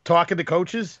talking to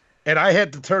coaches, and I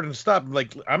had to turn and stop.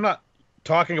 Like, I'm not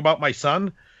talking about my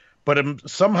son, but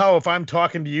somehow if I'm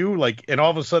talking to you, like, and all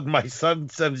of a sudden my son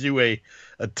sends you a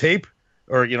tape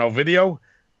or, video,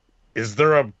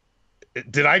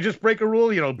 did I just break a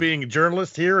rule, being a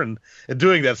journalist here and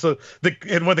doing that? So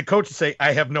and when the coaches say,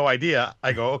 I have no idea,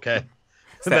 I go, okay.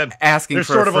 And then asking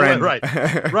for a friend.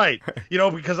 Right.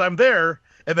 Because I'm there.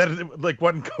 And then like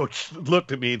one coach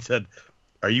looked at me and said,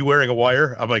 are you wearing a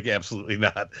wire? I'm like, absolutely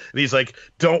not. And he's like,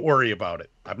 don't worry about it.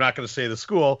 I'm not going to say the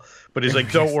school, but he's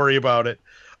like, don't worry about it.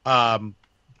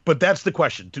 But that's the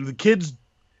question. Do the kids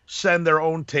send their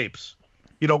own tapes?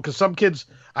 Because some kids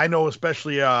I know,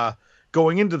 especially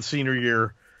going into the senior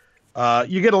year,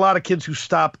 you get a lot of kids who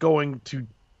stop going to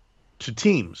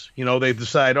teams. They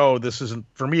decide, oh, this isn't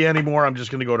for me anymore. I'm just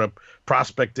going to go to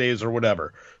prospect days or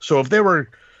whatever. So if they were,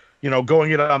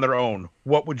 going it on their own,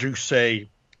 what would you say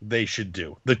they should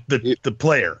do? The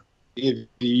player. If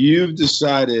you've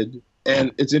decided,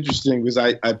 and it's interesting because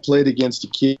I played against a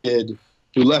kid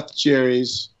who left the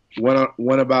Cherries,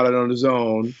 went about it on his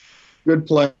own, good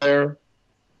player,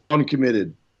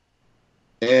 uncommitted.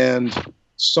 And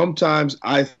sometimes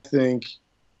I think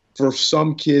for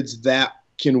some kids that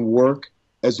can work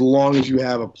as long as you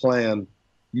have a plan.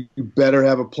 You better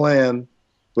have a plan,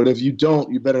 but if you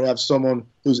don't, you better have someone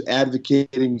who's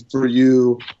advocating for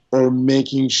you or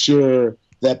making sure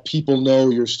that people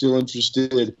know you're still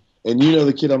interested. And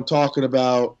the kid I'm talking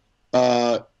about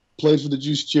played for the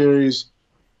Juiced Cherries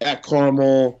at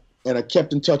Carmel, and I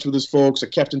kept in touch with his folks. I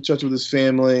kept in touch with his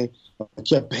family. I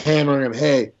kept hammering him,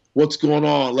 hey, what's going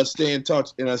on? Let's stay in touch.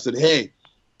 And I said, hey,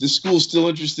 this school's still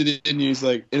interested in you. He's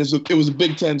like, and it was a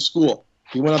Big Ten school.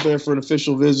 He went up there for an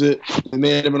official visit and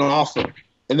made him an offer.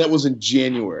 And that was in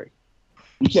January.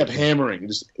 We kept hammering.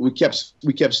 We kept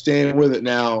staying with it.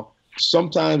 Now,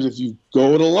 sometimes if you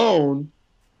go it alone,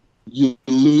 you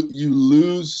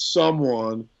lose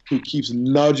someone who keeps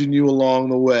nudging you along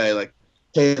the way. Like,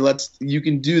 hey, you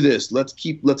can do this. Let's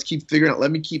keep figuring out. Let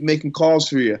me keep making calls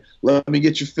for you. Let me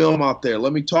get your film out there.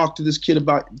 Let me talk to this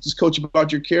coach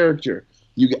about your character.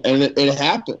 And it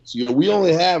happens. We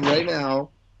only have right now,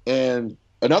 and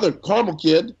another Carmel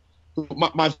kid,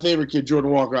 my favorite kid,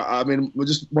 Jordan Walker. I mean,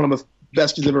 just one of the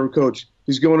best kids I've ever coached.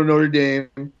 He's going to Notre Dame.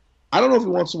 I don't know if he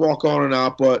wants to walk on or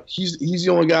not, but he's the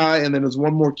only guy. And then there's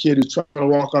one more kid who's trying to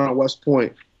walk on at West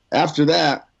Point. After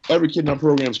that, every kid in our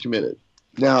program is committed.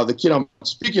 Now, the kid I'm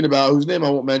speaking about, whose name I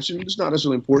won't mention, it's not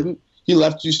necessarily important. He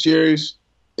left Juiced Cherries.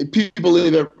 People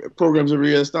leave programs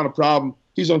every year. It's not a problem.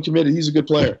 He's uncommitted. He's a good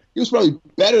player. He was probably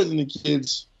better than the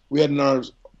kids we had in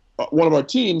one of our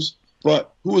teams,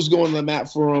 but who was going to the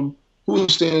mat for him? Who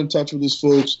was staying in touch with his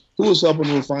folks? Who was helping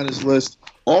him refine his list?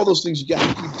 All those things you got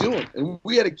to keep doing. And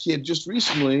we had a kid just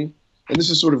recently and this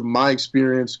is sort of my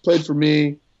experience, played for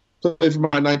me, played for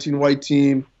my 19 white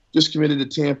team, just committed to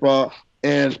Tampa,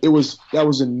 and that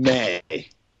was in May.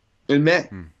 In May.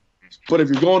 But if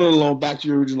you're going it alone, back to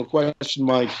your original question,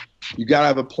 Mike, you got to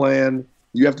have a plan.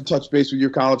 You have to touch base with your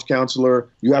college counselor.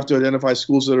 You have to identify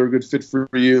schools that are a good fit for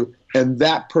you, and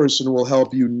that person will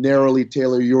help you narrowly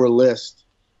tailor your list.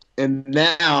 And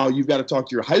now you've got to talk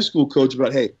to your high school coach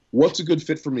about, hey, what's a good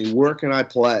fit for me? Where can I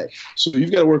play? So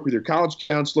you've got to work with your college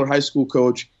counselor, high school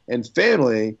coach, and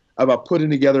family about putting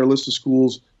together a list of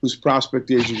schools whose prospect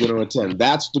days you're going to attend.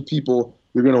 That's the people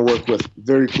you're going to work with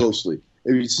very closely.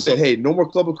 If you say, hey, no more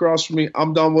club lacrosse for me,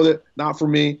 I'm done with it, not for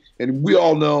me, and we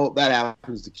all know that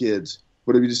happens to kids.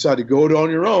 But if you decide to go it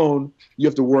on your own, you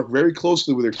have to work very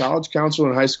closely with your college counselor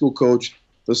and high school coach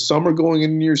the summer going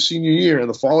into your senior year and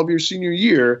the fall of your senior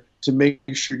year to make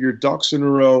sure your ducks in a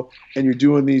row and you're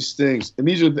doing these things. And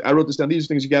I wrote this down, these are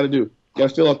things you got to do. You got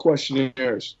to fill out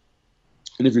questionnaires.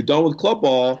 And if you're done with club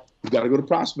ball, you've got to go to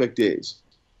prospect days.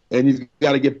 And you've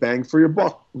got to get bang for your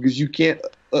buck because you can't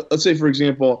let's say, for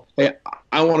example, hey,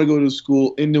 I want to go to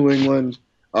school in New England.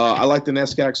 I like the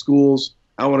NESCAC schools.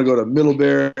 I want to go to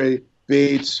Middlebury,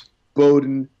 Bates,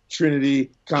 Bowdoin,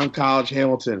 Trinity, Conn College,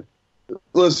 Hamilton.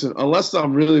 Listen, unless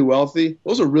I'm really wealthy,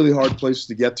 those are really hard places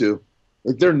to get to.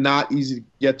 Like, they're not easy to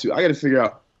get to. I got to figure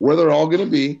out where they're all going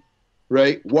to be,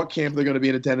 right? What camp they're going to be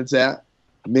in attendance at.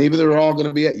 Maybe they're all going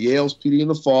to be at Yale's PD in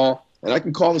the fall. And I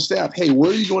can call the staff, hey, where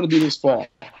are you going to be this fall?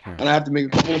 And I have to make a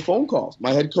couple of phone calls.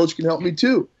 My head coach can help me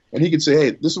too. And he can say,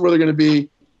 hey, this is where they're going to be.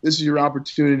 This is your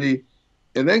opportunity.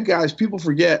 And then, guys, people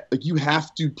forget, like, you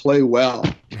have to play well.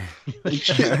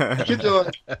 Kids are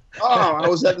like, oh, I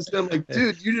was at this thing. I'm like,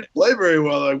 dude, you didn't play very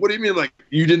well. Like, what do you mean? Like,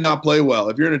 you did not play well.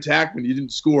 If you're an attackman, you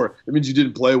didn't score. That means you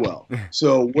didn't play well.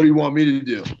 So what do you want me to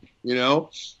do? You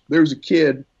know, there's a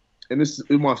kid, and this is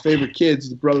my favorite kids,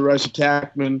 the Brother Rice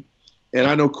attackman. And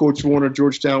I know Coach Warner,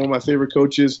 Georgetown, one of my favorite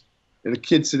coaches. And the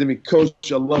kid said to me,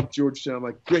 Coach, I love Georgetown. I'm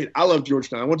like, great, I love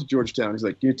Georgetown. I went to Georgetown. He's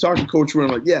like, can you talk to Coach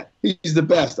Warner? I'm like, yeah, he's the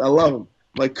best. I love him.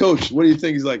 I'm like, Coach, what do you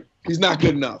think? He's like, he's not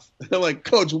good enough. I'm like,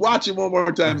 Coach, watch him one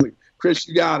more time. He's like, Chris,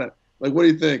 you got it. Like, what do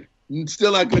you think?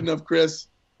 Still not good enough, Chris.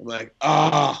 I'm like,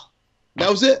 that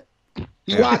was it.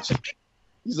 He watched.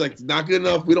 He's like, not good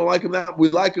enough. We don't like him that. We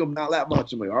like him not that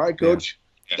much. I'm like, all right, Coach,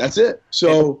 that's it.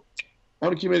 So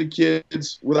uncommitted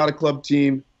kids without a club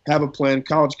team, have a plan,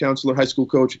 college counselor, high school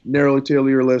coach, narrowly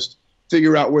tailor your list,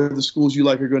 figure out where the schools you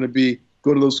like are going to be,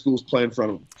 go to those schools, play in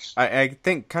front of them. I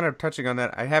think, kind of touching on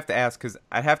that, I have to ask, because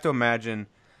I have to imagine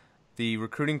the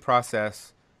recruiting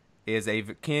process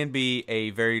can be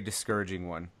a very discouraging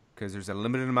one, because there's a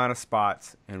limited amount of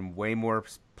spots and way more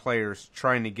players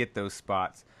trying to get those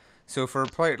spots. So for a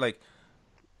player, like,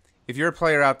 if you're a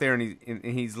player out there and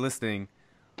he's listening,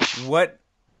 what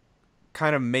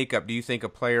kind of makeup do you think a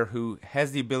player who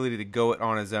has the ability to go it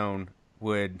on his own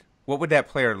what would that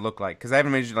player look like? Because I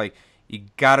haven't imagined, like, you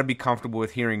got to be comfortable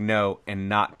with hearing no and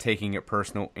not taking it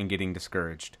personal and getting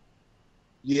discouraged.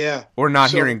 Yeah. Or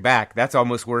not hearing back. That's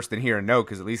almost worse than hearing no,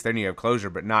 because at least then you have closure,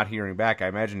 but not hearing back, I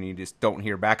imagine you just don't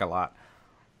hear back a lot.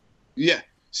 Yeah.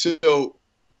 So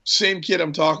same kid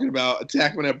I'm talking about,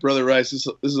 attackman at Brother Rice, this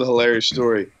is a hilarious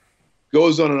story.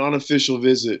 Goes on an unofficial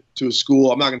visit to a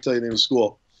school. I'm not going to tell you the name of the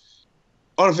school.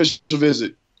 Unofficial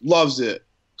visit, loves it.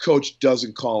 Coach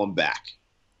doesn't call him back.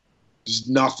 Just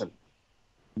nothing.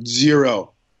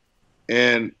 Zero.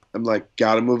 And I'm like,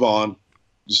 gotta move on.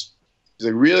 He's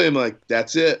like, really? I'm like,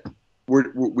 that's it.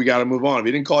 We gotta move on. If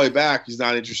he didn't call you back, he's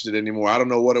not interested anymore. I don't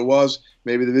know what it was.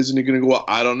 Maybe the visit is gonna go well.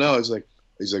 I don't know. He's like,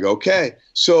 okay.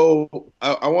 So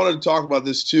I wanted to talk about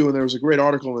this too. And there was a great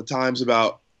article in the Times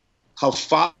about how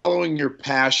following your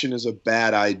passion is a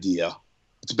bad idea.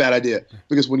 It's a bad idea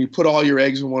because when you put all your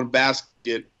eggs in one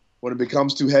basket, when it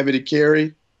becomes too heavy to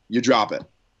carry, you drop it.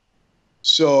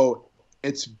 So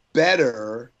it's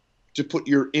better to put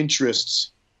your interests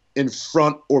in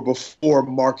front or before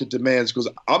market demands, because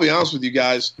I'll be honest with you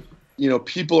guys,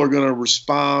 people are going to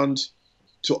respond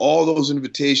to all those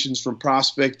invitations from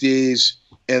prospect days,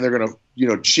 and they're going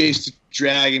to, chase the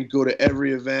dragon, go to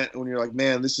every event when you're like,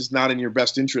 man, this is not in your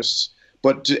best interests.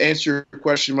 But to answer your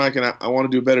question, Mike, and I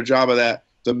want to do a better job of that,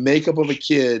 the makeup of a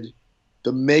kid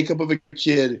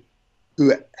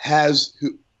who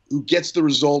gets the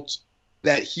result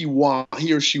that he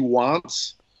or she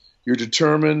wants, you're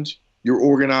determined, you're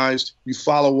organized, you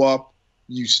follow up,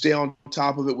 you stay on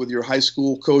top of it with your high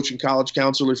school coach and college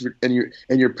counselor, and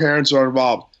your parents are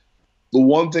involved. The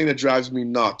one thing that drives me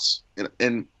nuts,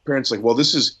 and parents like, well,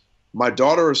 this is my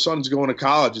daughter or son's going to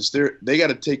college. They got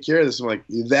to take care of this. I'm like,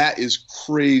 that is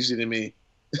crazy to me.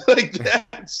 Like,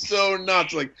 that's so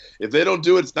nuts. Like, if they don't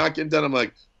do it, it's not getting done. I'm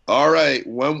like, All right,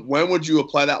 when would you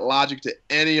apply that logic to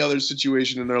any other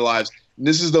situation in their lives? And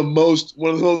this is one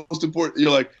of the most important.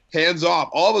 You're like hands off.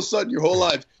 All of a sudden, your whole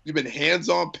life you've been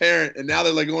hands-on parent, and now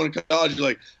they're like going to college. You're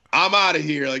like, I'm out of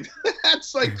here. Like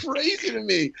that's like crazy to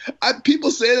me.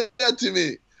 People say that to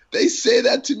me. They say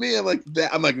that to me. I'm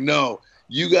like, no,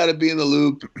 you got to be in the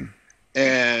loop,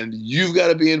 and you've got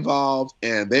to be involved.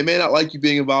 And they may not like you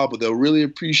being involved, but they'll really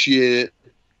appreciate it.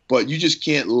 But you just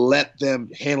can't let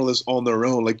them handle this on their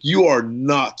own. Like, you are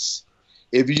nuts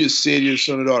if you just say to your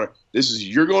son or daughter,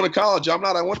 you're going to college. I'm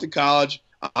not. I went to college.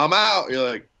 I'm out. You're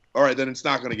like, all right, then it's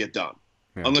not going to get done.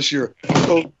 Yeah. Unless you're a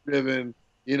coach-driven,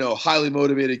 highly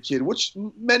motivated kid, which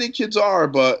many kids are,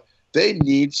 but they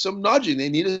need some nudging. They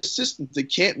need assistance. They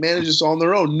can't manage this on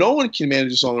their own. No one can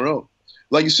manage this on their own.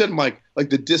 Like you said, Mike, like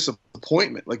the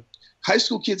disappointment. Like, high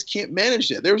school kids can't manage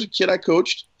that. There was a kid I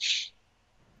coached.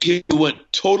 He went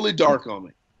totally dark on me.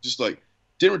 Just like,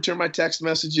 didn't return my text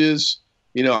messages.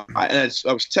 I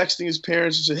was texting his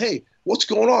parents and said, hey, what's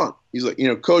going on? He's like,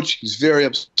 coach, he's very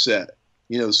upset.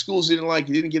 The schools he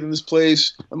didn't get in this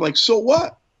place. I'm like, so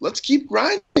what? Let's keep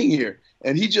grinding here.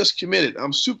 And he just committed.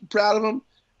 I'm super proud of him.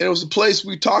 And it was a place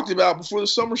we talked about before the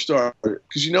summer started.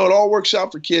 Because, it all works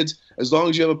out for kids as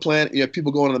long as you have a plan and you have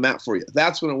people going on the mat for you.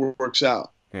 That's when it works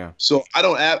out. Yeah. So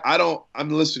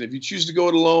listen, if you choose to go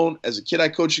it alone, as a kid I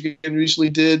coached again recently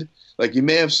did, like, you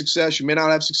may have success, you may not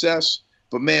have success,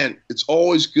 but man, it's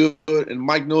always good. And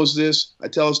Mike knows this. I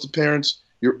tell this to parents.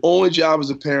 Your only job as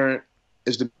a parent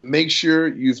is to make sure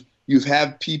you've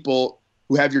have people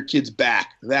who have your kids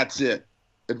back. That's it.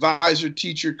 Advisor,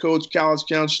 teacher, coach, college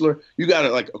counselor. You got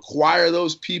to acquire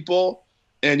those people,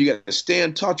 and you got to stay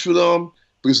in touch with them,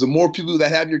 because the more people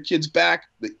that have your kids back,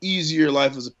 the easier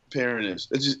life as a parent is.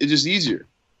 It's just easier.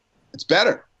 It's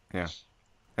better. Yeah.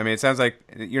 I mean, it sounds like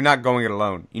you're not going it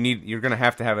alone. You're going to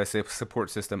have a support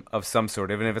system of some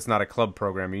sort, even if it's not a club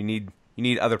program. You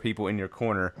need other people in your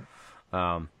corner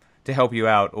to help you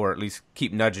out, or at least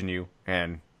keep nudging you.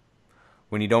 And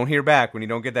when you don't hear back, when you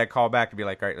don't get that call back, to be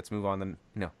like, all right, let's move on.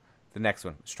 The next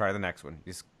one. Let's try the next one.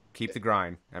 Just keep the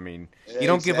grind. I mean, you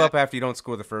don't give up after you don't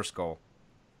score the first goal.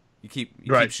 You keep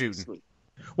shooting.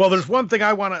 Well, there's one thing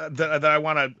I want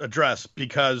to address,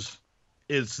 because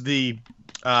it's the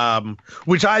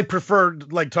which I prefer,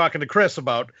 like, talking to Chris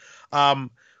about.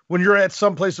 When you're at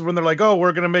some places when they're like, "Oh,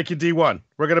 we're going to make you D1.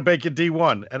 We're going to make you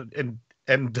D1,"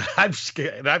 and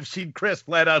I've seen Chris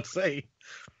flat out say,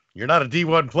 "You're not a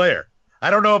D1 player." I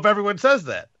don't know if everyone says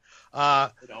that.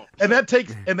 And that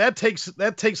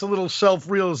takes a little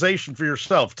self-realization for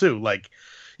yourself too. Like,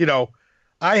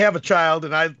 I have a child,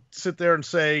 and I sit there and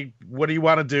say, "What do you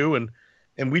want to do?"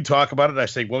 And we talk about it. And I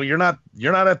say, "Well, you're not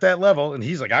at that level." And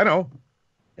he's like, "I know."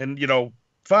 And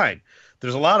fine.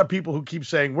 There's a lot of people who keep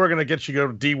saying, "We're going to get you to go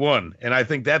to D1," and I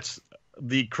think that's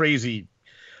the craziest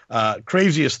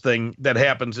thing that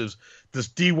happens, is this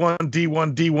D1,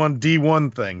 D1, D1,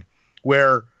 D1 thing,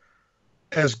 where,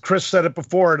 as Chris said it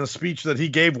before in a speech that he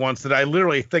gave once, that I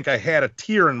literally think I had a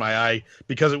tear in my eye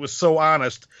because it was so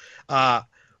honest.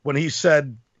 When he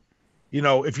said,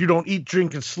 if you don't eat,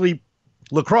 drink, and sleep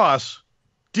lacrosse,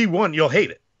 D1, you'll hate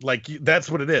it. Like,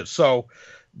 that's what it is. So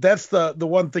that's the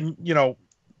one thing,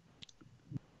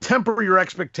 temper your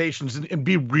expectations and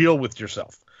be real with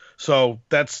yourself. So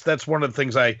that's one of the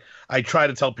things I try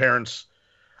to tell parents.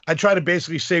 I try to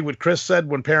basically say what Chris said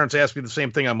when parents ask me the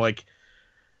same thing. I'm like,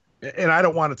 and I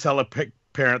don't want to tell a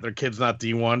parent their kid's not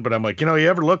D1, but I'm like, you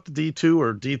ever looked at D2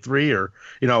 or D3, or,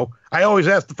 I always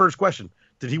ask the first question: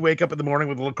 did he wake up in the morning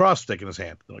with a lacrosse stick in his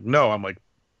hand? They're like, no. I'm like,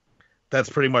 that's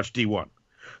pretty much D1.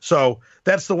 So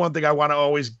that's the one thing I want to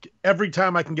always, every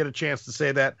time I can get a chance to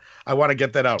say that, I want to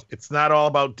get that out. It's not all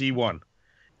about D1.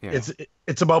 Yeah.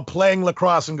 It's about playing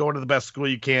lacrosse and going to the best school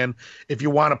you can. If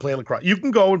you want to play lacrosse, you can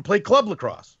go and play club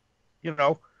lacrosse. You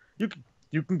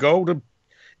can go to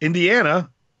Indiana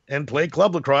and play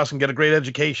club lacrosse and get a great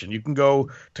education. You can go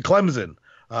to Clemson.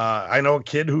 I know a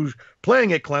kid who's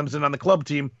playing at Clemson on the club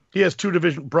team. He has two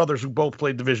brothers who both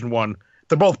played Division I.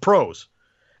 They're both pros.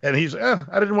 And he's, I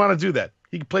didn't want to do that.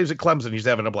 He plays at Clemson. He's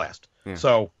having a blast. Yeah.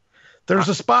 So there's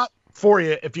a spot for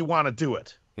you if you want to do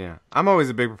it. Yeah. I'm always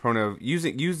a big proponent of use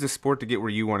the sport to get where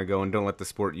you want to go, and don't let the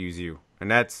sport use you.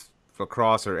 And that's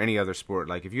lacrosse or any other sport.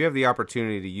 Like, if you have the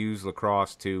opportunity to use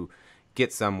lacrosse to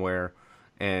get somewhere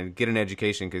and get an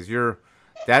education, because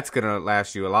that's going to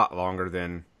last you a lot longer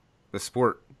than the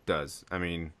sport does. I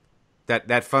mean,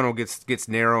 that funnel gets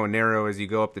narrow and narrow as you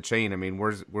go up the chain. I mean,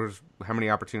 where's how many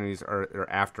opportunities are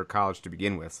after college to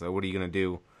begin with? So what are you going to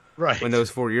do when those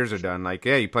 4 years are done? Like,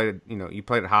 yeah, you played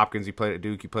at Hopkins, you played at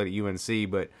Duke, you played at UNC,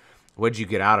 but what did you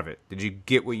get out of it? Did you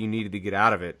get what you needed to get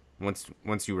out of it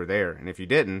once you were there. And if you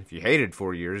didn't, if you hated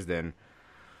 4 years, then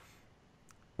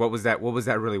what was that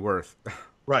really worth?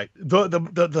 Right.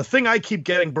 The thing I keep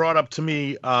getting brought up to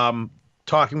me,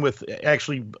 talking with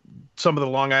actually some of the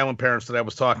Long Island parents that I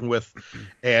was talking with,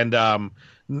 and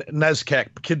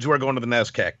NESCAC kids who are going to the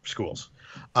NESCAC schools.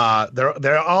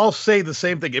 They all say the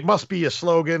same thing. It must be a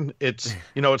slogan. It's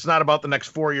it's not about the next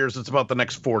 4 years. It's about the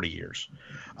next 40 years.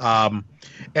 And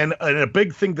a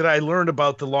big thing that I learned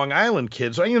about the Long Island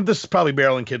kids, this is probably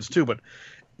Maryland kids too, but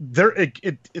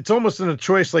it's almost in a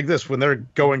choice like this when they're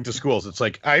going to schools. It's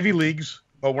like Ivy Leagues.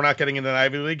 Oh, we're not getting into an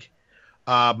Ivy League.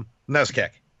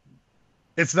 NESCAC.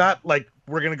 It's not like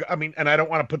we're going to go, and I don't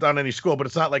want to put down any school, but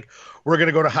it's not like we're going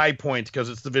to go to High Point because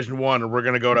it's Division I, or we're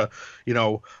going to go to,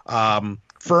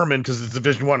 Furman because it's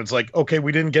Division I. It's like, okay,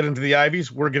 we didn't get into the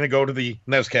Ivies. We're going to go to the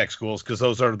NESCAC schools because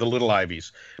those are the little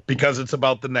Ivies, because it's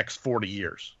about the next 40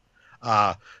 years.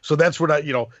 So that's what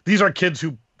these are kids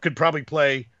who could probably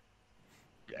play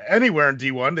anywhere in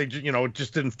D1. They, it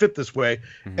just didn't fit this way.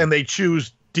 Mm-hmm. And they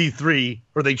choose D3,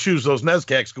 or they choose those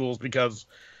NESCAC schools because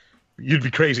you'd be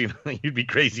crazy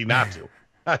not to.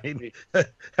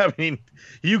 I mean,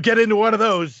 you get into one of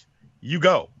those, you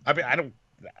go.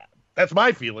 That's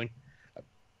my feeling.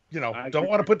 Don't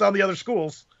want to put down the other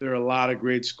schools. There are a lot of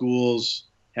great schools.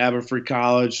 Haverford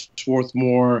College,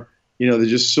 Swarthmore. There's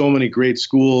just so many great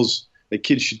schools that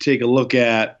kids should take a look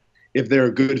at if they're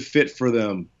a good fit for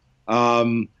them.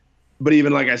 But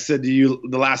even like I said to you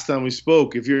the last time we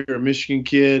spoke, if you're a Michigan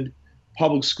kid,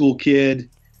 public school kid,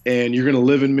 and you're going to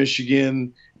live in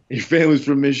Michigan, your family's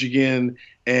from Michigan,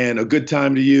 and a good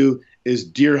time to you is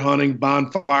deer hunting,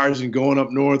 bonfires, and going up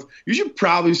north, you should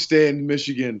probably stay in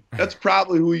Michigan. That's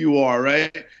probably who you are,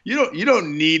 right? You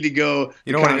don't need to go.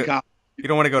 You don't want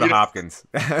to go to Hopkins.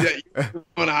 Yeah, you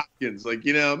want to Hopkins.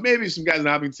 Maybe some guys on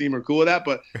the Hopkins team are cool with that,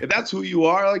 but if that's who you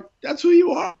are, that's who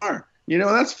you are.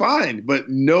 That's fine. But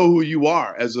know who you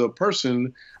are as a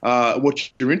person, what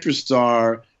your interests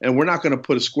are, and we're not going to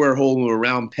put a square hole in a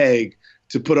round peg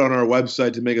to put on our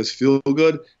website to make us feel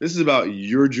good. This is about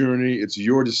your journey. It's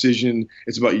your decision.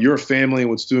 It's about your family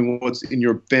and what's in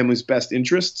your family's best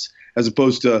interests, as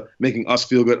opposed to making us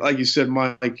feel good. Like you said,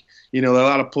 Mike, a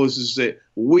lot of places say,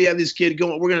 we have this kid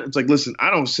going, it's like, listen,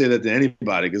 I don't say that to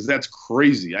anybody because that's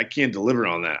crazy. I can't deliver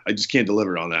on that. I just can't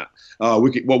deliver on that.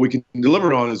 What we can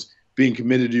deliver on is being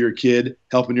committed to your kid,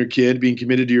 helping your kid, being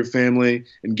committed to your family,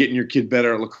 and getting your kid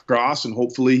better at lacrosse, and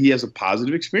hopefully he has a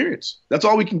positive experience. That's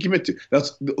all we can commit to.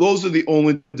 Those are the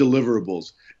only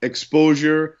deliverables: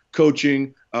 exposure,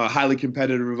 coaching, highly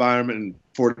competitive environment, and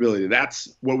affordability.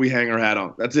 That's what we hang our hat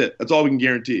on. That's it. That's all we can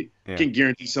guarantee. Yeah. I can't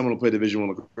guarantee someone will play Division I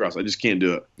lacrosse. I just can't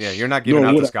do it. Yeah, you're not giving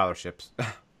out the scholarships.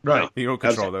 Right. You don't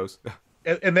control those.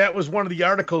 And that was one of the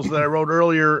articles that I wrote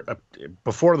earlier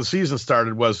before the season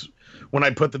started, was when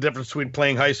I put the difference between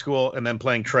playing high school and then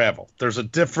playing travel. There's a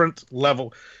different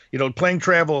level. Playing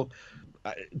travel,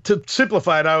 to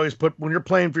simplify it, I always put, when you're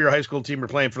playing for your high school team, you're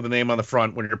playing for the name on the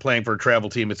front. When you're playing for a travel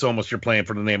team, it's almost you're playing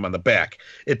for the name on the back.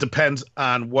 It depends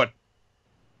on what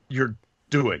you're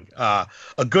doing. A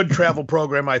good travel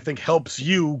program, I think, helps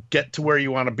you get to where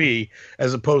you want to be,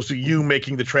 as opposed to you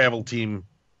making the travel team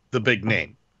the big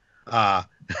name.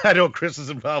 I know Chris is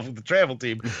involved with the travel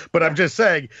team, but I'm just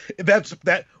saying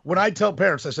that when I tell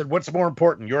parents, I said, what's more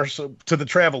important to the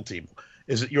travel team?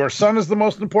 Is it your son is the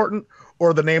most important,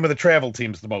 or the name of the travel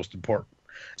team is the most important?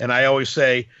 And I always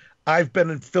say, I've been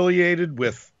affiliated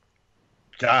with,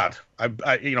 I've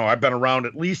been around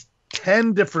at least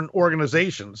 10 different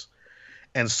organizations,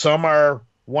 and some are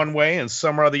one way and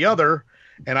some are the other.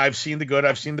 And I've seen the good,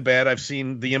 I've seen the bad, I've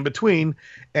seen the in between.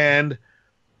 And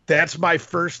that's my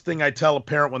first thing I tell a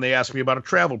parent when they ask me about a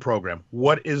travel program.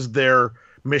 What is their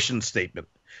mission statement?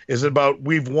 Is it about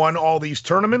we've won all these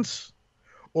tournaments,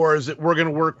 or is it we're going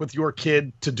to work with your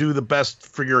kid to do the best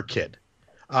for your kid?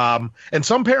 And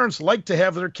some parents like to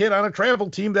have their kid on a travel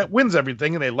team that wins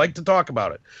everything, and they like to talk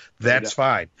about it. That's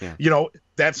fine. Yeah.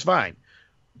 That's fine.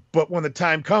 But when the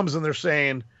time comes and they're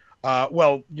saying,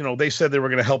 they said they were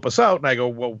going to help us out, and I go,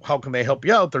 well, how can they help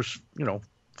you out? There's,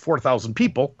 4,000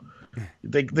 people.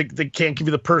 They can't give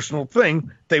you the personal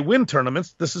thing. They win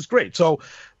tournaments. This is great. So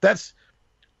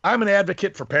I'm an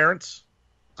advocate for parents,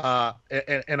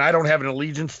 and I don't have an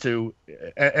allegiance to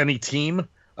any team,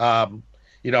 and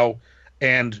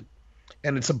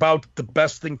it's about the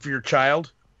best thing for your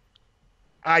child.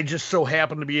 I just so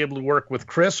happen to be able to work with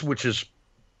Chris, which has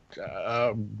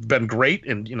been great,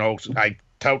 and I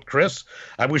tout Chris.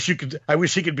 I wish he could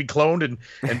be cloned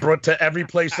and brought to every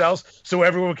place else so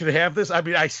everyone could have this. I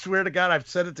mean, I swear to God, I've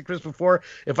said it to Chris before.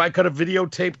 If I could have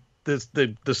videotaped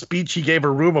the speech he gave a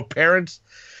room of parents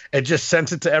and just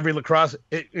sent it to every lacrosse.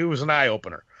 It was an eye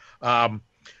opener.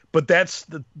 But that's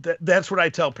what I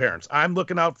tell parents. I'm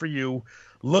looking out for you.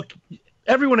 Look,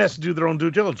 everyone has to do their own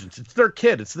due diligence. It's their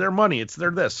kid. It's their money. It's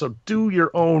their this. So do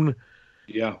your own.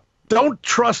 Yeah. Don't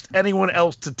trust anyone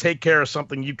else to take care of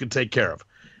something you can take care of.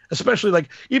 Especially like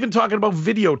even talking about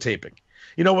videotaping.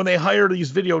 You know, when they hire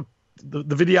these the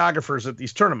videographers at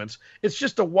these tournaments, it's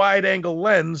just a wide angle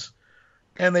lens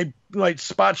and they like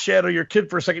spot shadow your kid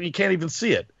for a second. You can't even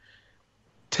see it.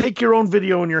 Take your own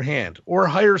video in your hand or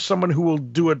hire someone who will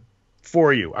do it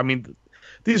for you. I mean,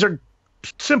 these are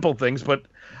simple things, but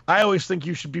I always think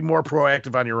you should be more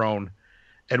proactive on your own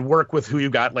and work with who you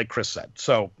got, like Chris said.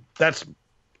 So that's,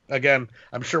 again,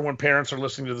 I'm sure when parents are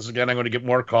listening to this again, I'm going to get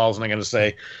more calls and I'm going to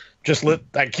say,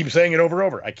 I keep saying it over and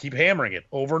over. I keep hammering it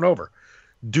over and over.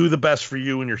 Do the best for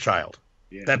you and your child.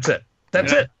 Yeah. That's it.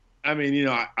 That's it. I mean, you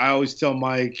know, I always tell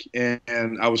Mike, and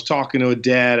I was talking to a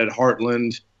dad at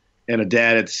Heartland and a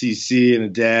dad at CC and a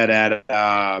dad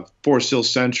at Forest Hill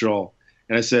Central.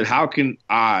 And I said, how can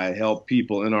I help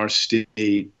people in our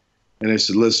state? And I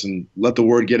said, listen, let the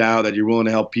word get out that you're willing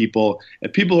to help people.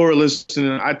 And people who are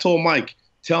listening, I told Mike,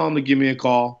 tell them to give me a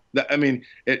call. I mean,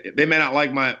 they may not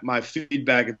like my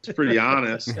feedback. It's pretty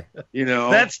honest, you know.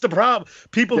 That's the problem.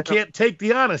 People can't take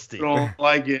the honesty. They don't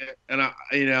like it. And,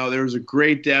 there was a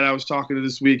great dad I was talking to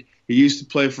this week. He used to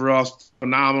play for us,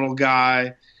 phenomenal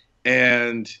guy.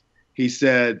 And he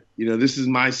said, this is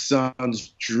my son's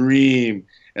dream.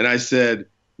 And I said,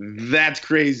 that's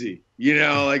crazy.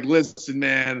 Listen,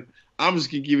 man, I'm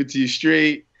just going to give it to you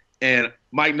straight. And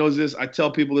Mike knows this. I tell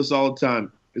people this all the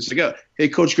time. It's like, hey,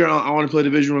 Coach Garland, I want to play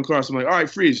Division I lacrosse. I'm like, all right,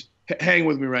 freeze. Hang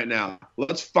with me right now.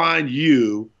 Let's find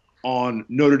you on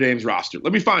Notre Dame's roster.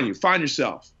 Let me find you. Find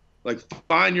yourself.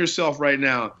 Find yourself right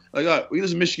now.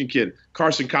 There's a Michigan kid,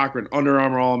 Carson Cochran, Under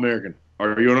Armour All-American.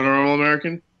 Are you an Under Armour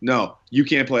All-American? No, you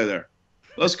can't play there.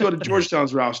 Let's go to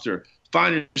Georgetown's roster.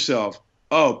 Find yourself.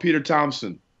 Oh, Peter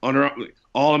Thompson,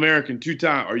 All-American,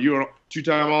 two-time. Are you a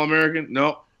two-time All-American?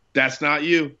 No, that's not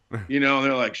you.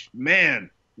 They're like, man.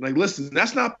 Listen,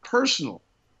 that's not personal.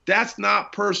 That's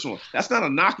not personal. That's not a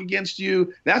knock against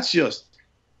you. That's just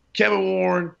Kevin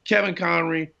Warren, Kevin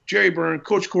Connery, Jerry Byrne,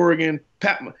 Coach Corrigan,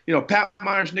 Pat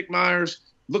Myers, Nick Myers.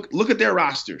 Look at their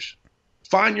rosters.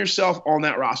 Find yourself on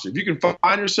that roster. If you can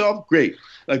find yourself, great.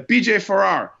 Like BJ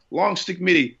Farrar, long stick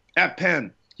midi at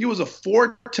Penn. He was a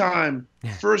 4-time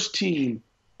first team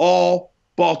All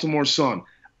Baltimore Sun.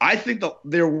 I think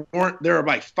there are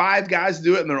like 5 guys to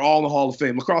do it, and they're all in the Hall of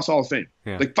Fame, Lacrosse Hall of Fame.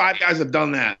 Yeah. 5 guys have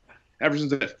done that ever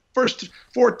since the first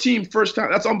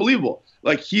time. That's unbelievable.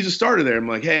 He's a starter there. I'm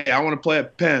like, hey, I want to play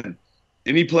at Penn.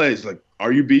 And he plays.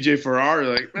 Are you BJ Farrar?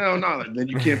 You're like, no, not. Then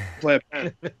you can't play at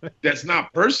Penn. That's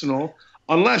not personal.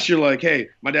 Unless you're like, hey,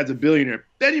 my dad's a billionaire.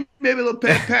 Then you maybe look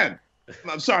at Penn.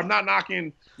 I'm sorry, I'm not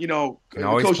knocking, You can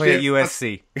always play at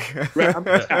USC.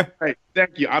 Right.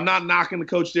 Thank you. I'm not knocking the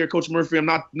coach there, Coach Murphy. I'm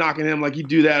not knocking him like he'd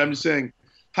do that. I'm just saying,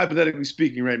 hypothetically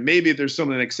speaking, right? Maybe if there's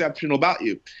something exceptional about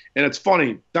you. And it's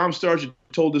funny. Dom Starch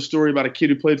told this story about a kid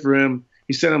who played for him.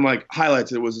 He sent him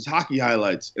highlights. It was his hockey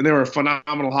highlights, and they were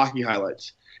phenomenal hockey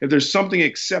highlights. If there's something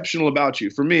exceptional about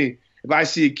you, for me, if I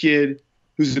see a kid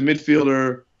who's a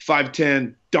midfielder,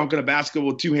 5'10", dunking a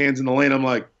basketball with 2 hands in the lane, I'm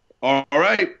like, all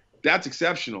right. That's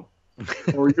exceptional.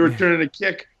 Or you're returning a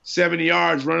kick 70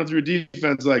 yards, running through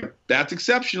defense, that's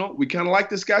exceptional. We kind of like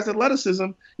this guy's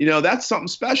athleticism. That's something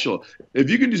special.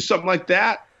 If you can do something like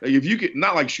that, if you could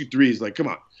not shoot threes, come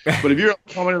on. But if you're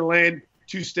coming in the lane,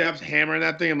 2 steps, hammering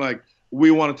that thing, I'm like, we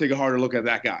want to take a harder look at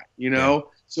that guy. Yeah.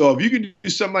 So if you can do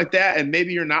something like that, and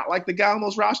maybe you're not like the guy on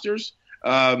those rosters,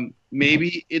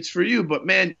 maybe it's for you. But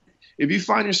man, if you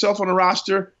find yourself on a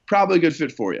roster, probably a good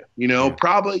fit for you.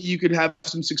 Probably you could have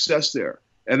some success there.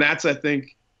 And that's, I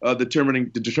think, the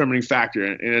determining factor.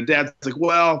 And a dad's like,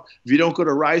 well, if you don't go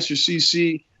to Rice or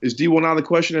CC, is D1 out of the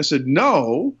question? I said,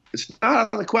 no, it's not out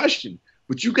of the question.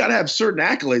 But you got to have certain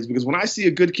accolades, because when I see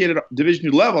a good kid at Division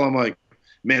II level, I'm like,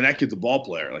 man, that kid's a ball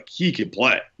player. He can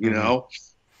play, He's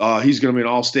going to be an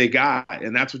all-state guy.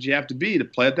 And that's what you have to be to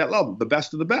play at that level, the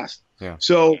best of the best. Yeah.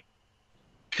 So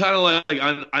kind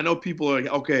of I know people are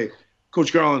like, okay,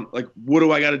 Coach Garland, what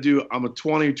do I got to do? I'm a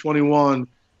 20, 21.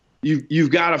 You've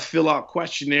got to fill out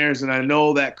questionnaires, and I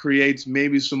know that creates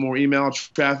maybe some more email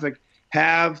traffic.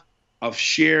 Have a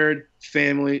shared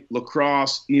family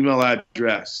lacrosse email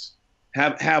address.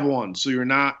 Have one, so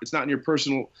it's not in your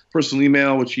personal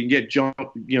email, which you can get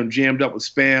jammed up with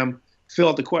spam. Fill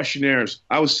out the questionnaires.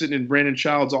 I was sitting in Brandon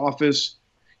Child's office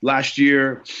last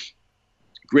year.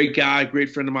 Great guy,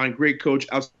 great friend of mine, great coach,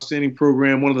 outstanding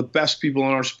program, one of the best people in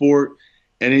our sport.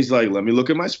 And he's like, let me look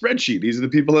at my spreadsheet. These are the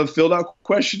people that have filled out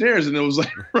questionnaires. And it was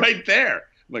like right there.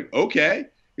 I'm like, okay.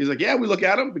 He's like, yeah, we look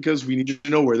at them because we need to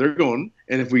know where they're going.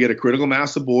 And if we get a critical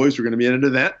mass of boys who are going to be at an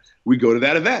event, we go to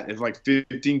that event. If like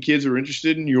 15 kids are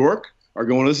interested in New York are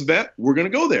going to this event, we're going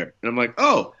to go there. And I'm like,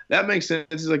 oh, that makes sense.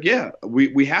 He's like, yeah,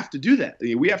 we have to do that.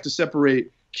 We have to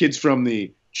separate kids from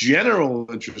the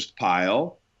general interest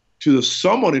pile to the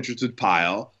somewhat interested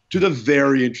pile to the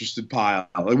very interested pile.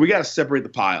 Like, we got to separate the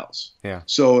piles. Yeah.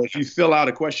 So if you fill out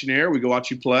a questionnaire, we go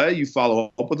watch you play, you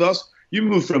follow up with us, you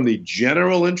move from the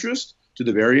general interest to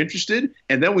the very interested,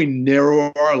 and then we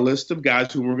narrow our list of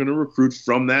guys who we're going to recruit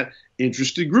from that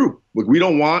interested group. Like, we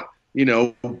don't want,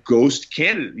 ghost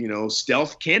candidate,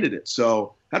 stealth candidates.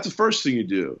 So that's the first thing you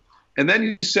do. And then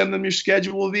you send them your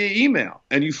schedule via email,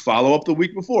 and you follow up the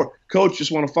week before. Coach,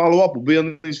 just want to follow up. We'll be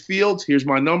on these fields. Here's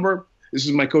my number. This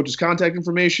is my coach's contact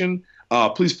information.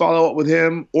 Please follow up with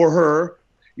him or her,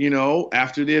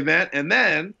 after the event. And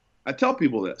then I tell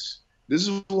people this. This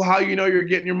is how you know you're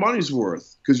getting your money's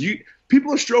worth, because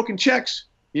people are stroking checks.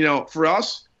 For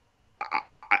us,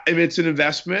 it's an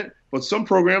investment, but some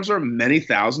programs are many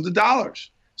thousands of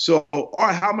dollars. So, all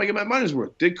right, how am I getting my money's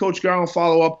worth? Did Coach Garland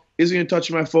follow up? Is he in touch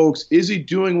with my folks? Is he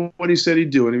doing what he said he'd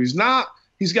do? And if he's not,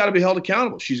 he's got to be held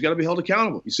accountable. She's got to be held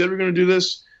accountable. You said we're going to do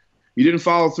this. You didn't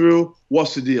follow through.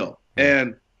 What's the deal?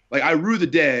 And I rue the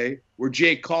day where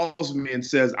Jake calls me and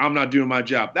says, I'm not doing my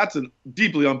job. That's a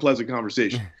deeply unpleasant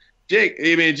conversation. Jake,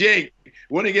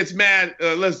 when he gets mad,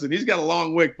 listen, he's got a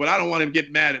long wick, but I don't want him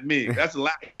getting mad at me.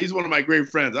 He's one of my great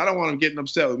friends. I don't want him getting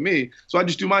upset with me. So I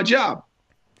just do my job.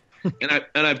 And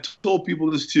I've told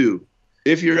people this too.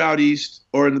 If you're out east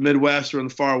or in the Midwest or in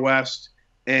the far west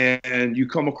and you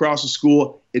come across a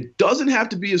school, it doesn't have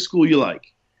to be a school you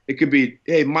like. It could be,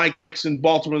 hey, Mike's in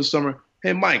Baltimore this summer.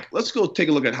 Hey, Mike, let's go take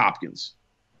a look at Hopkins.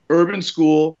 Urban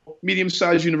school,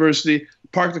 medium-sized university,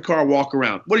 park the car, walk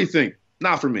around. What do you think?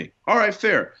 Not for me. All right,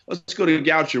 fair. Let's go to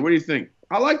Goucher. What do you think?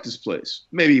 I like this place.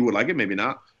 Maybe you would like it, maybe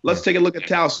not. Let's take a look at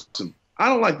Towson. I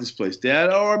don't like this place,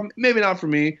 Dad, or maybe not for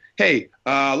me. Hey,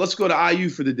 let's go to IU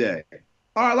for the day.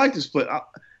 All right, I like this place.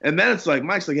 And then it's like,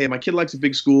 Mike's like, hey, my kid likes a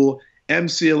big school.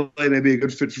 MCLA may be a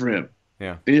good fit for him.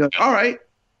 Yeah. And you're like, all right.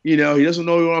 He doesn't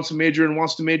know he wants to major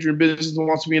in business and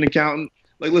wants to be an accountant.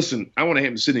 Like, listen, I want to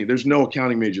Hampton Sydney. There's no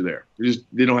accounting major there.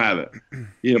 They don't have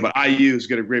it. But IU's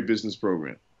got a great business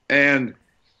program. And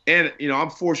I'm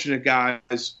fortunate,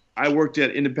 guys. I worked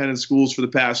at independent schools for the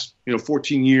past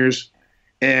 14 years,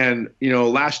 and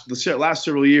last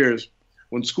several years,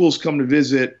 when schools come to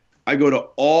visit, I go to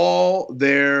all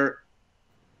their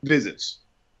visits.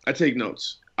 I take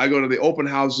notes. I go to the open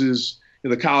houses,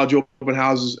 the college open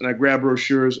houses, and I grab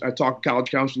brochures. I talk to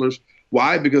college counselors.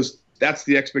 Why? Because that's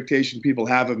the expectation people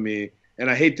have of me. And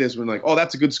I hate this when like, oh,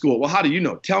 that's a good school. Well, how do you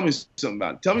know? Tell me something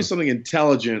about it. Tell me something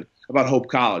intelligent about Hope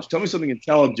College. Tell me something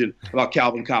intelligent about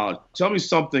Calvin College. Tell me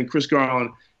something, Chris Garland,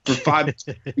 for 5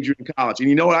 years in college. And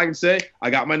you know what I can say?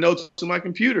 I got my notes on my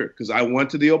computer because I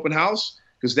went to the open house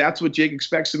because that's what Jake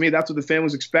expects of me. That's what the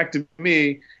families expect of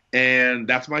me. And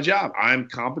that's my job. I'm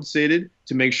compensated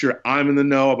to make sure I'm in the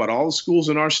know about all the schools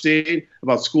in our state,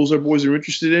 about schools our boys are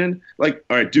interested in. Like,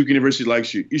 all right, Duke University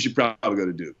likes you. You should probably go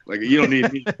to Duke. Like, you don't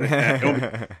need me.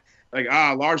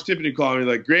 Lars Tiffany called me.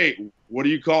 Like, great. What are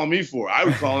you calling me for? I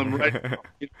would call him right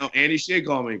now. Andy Shea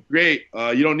called me. Great.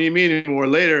 You don't need me anymore.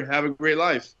 Later. Have a great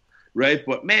life. Right?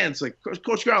 But, man, it's like,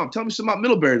 Coach Garland, tell me something about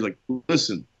Middlebury. Like,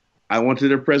 listen, I went to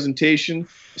their presentation.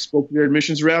 I spoke to their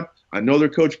admissions rep. I know their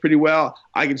coach pretty well.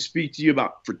 I can speak to you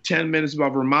for 10 minutes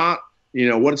about Vermont,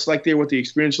 what it's like there, what the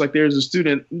experience is like there as a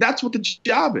student. That's what the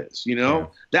job is, Yeah.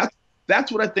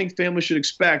 That's what I think families should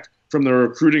expect from the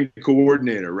recruiting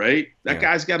coordinator, right? That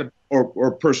guy's got to,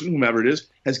 or person, whomever it is,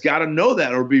 has got to know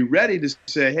that or be ready to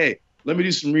say, hey, let me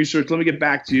do some research. Let me get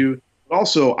back to you.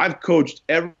 Also, I've coached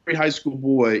every high school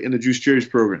boy in the Juiced Cherries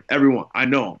program. Everyone. I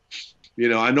know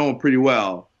them. I know them pretty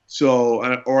well. So,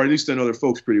 or at least I know their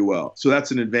folks pretty well. So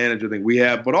that's an advantage I think we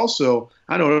have. But also,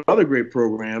 I know other great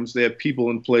programs. They have people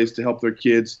in place to help their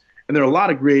kids. And there are a lot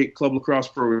of great club lacrosse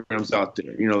programs out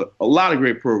there. A lot of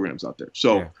great programs out there.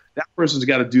 So that person's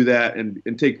got to do that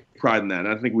and take pride in that. And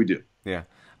I think we do. Yeah.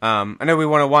 I know we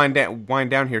want to wind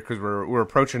down here because we're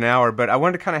approaching an hour, but I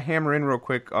wanted to kind of hammer in real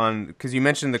quick on, because you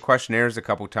mentioned the questionnaires a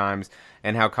couple times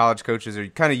and how college coaches are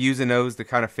kind of using those to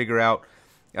kind of figure out,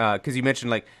 because you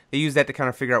mentioned like they use that to kind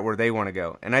of figure out where they want to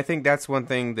go. And I think that's one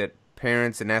thing that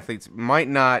parents and athletes might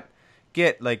not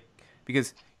get, like,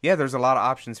 because there's a lot of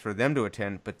options for them to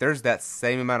attend, but there's that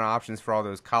same amount of options for all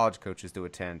those college coaches to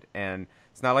attend. And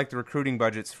it's not like the recruiting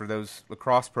budgets for those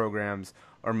lacrosse programs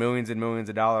are millions and millions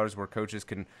of dollars where coaches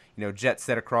can, jet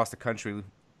set across the country,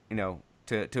 to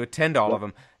to attend all of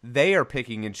them. They are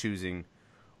picking and choosing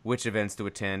which events to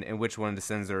attend and which one to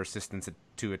send their assistants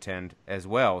to attend as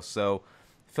well. So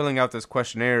filling out those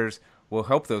questionnaires will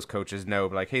help those coaches know,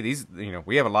 like, hey, these,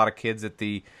 we have a lot of kids at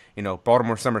the,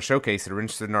 Baltimore Summer Showcase that are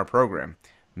interested in our program.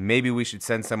 Maybe we should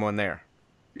send someone there.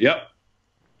 Yep.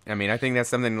 I mean, I think that's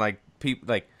something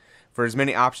for as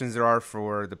many options there are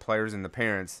for the players and the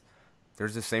parents,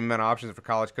 there's the same amount of options for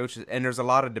college coaches, and there's a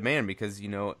lot of demand because,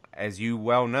 as you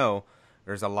well know,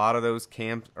 there's a lot of those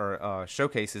camps or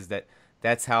showcases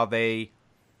that's how they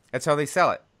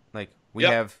sell it. Like, we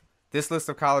have this list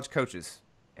of college coaches,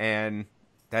 and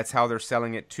that's how they're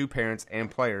selling it to parents and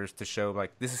players to show,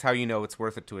 like, this is how it's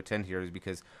worth it to attend here, is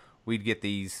because we'd get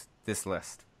this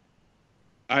list.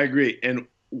 I agree. And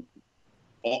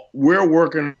we're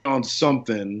working on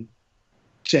something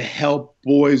to help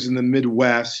boys in the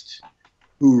Midwest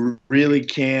who really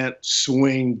can't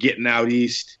swing getting out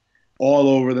east all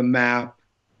over the map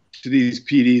to these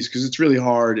PDs, because it's really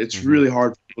hard. It's really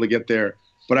hard for people to get there.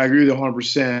 But I agree with you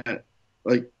 100%.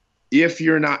 Like, if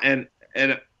you're not, and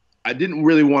I didn't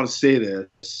really want to say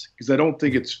this because I don't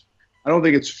think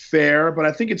it's fair, but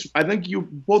I think you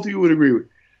both of you would agree with.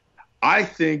 I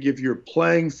think if you're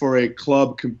playing for a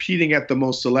club competing at the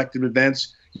most selective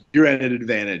events, you're at an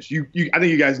advantage. I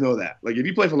think you guys know that. Like, if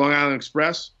you play for Long Island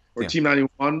Express or Team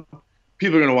 91,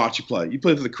 people are going to watch you play. You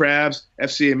play for the Crabs,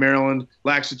 FCA Maryland,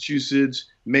 Massachusetts,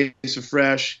 Mesa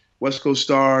Fresh, West Coast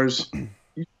Stars.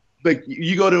 Like,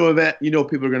 you go to an event,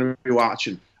 people are going to be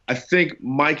watching. I think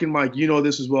Mike and Mike,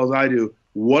 this as well as I do.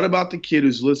 What about the kid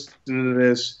who's listening to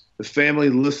this, the family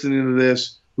listening to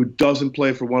this, who doesn't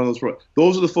play for one of those programs?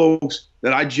 Those are the folks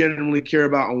that I genuinely care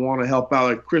about and want to help out.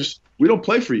 Like, Chris, we don't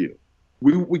play for you.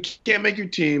 We can't make your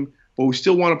team, but we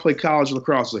still want to play college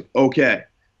lacrosse. Like, okay,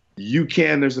 you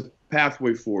can. There's a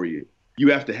pathway for you.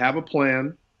 You have to have a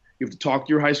plan. You have to talk to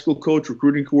your high school coach,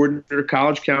 recruiting coordinator,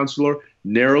 college counselor,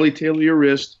 narrowly tailor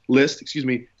your list,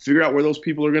 figure out where those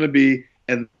people are going to be,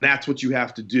 and that's what you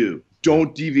have to do.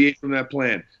 Don't deviate from that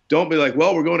plan. Don't be like,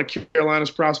 well, we're going to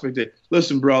Carolina's Prospect Day.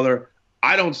 Listen, brother,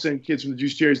 I don't send kids from the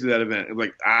Juiced Cherries to that event. It's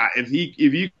like, if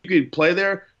you could play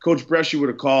there, Coach Brescia would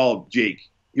have called Jake.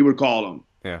 He would have called him.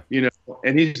 Yeah.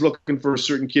 And he's looking for a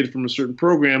certain kid from a certain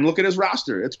program. Look at his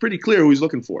roster. It's pretty clear who he's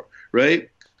looking for, right?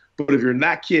 But if you're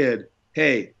that kid,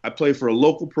 hey, I play for a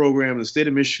local program in the state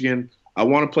of Michigan. I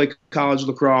want to play college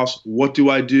lacrosse. What do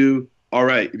I do? All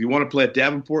right. If you want to play at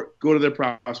Davenport, go to their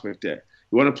Prospect Day.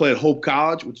 You want to play at Hope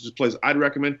College, which is a place I'd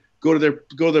recommend, go to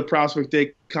their Prospect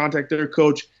Day, contact their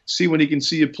coach, see when he can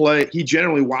see you play. He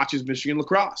generally watches Michigan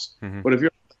lacrosse. But if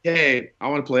you're like, hey, I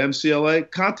want to play MCLA,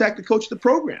 contact the coach of the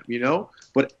program,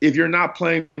 But if you're not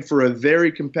playing for a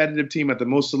very competitive team at the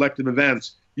most selective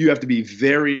events, you have to be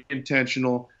very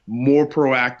intentional, more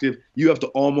proactive. You have to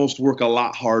almost work a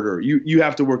lot harder. You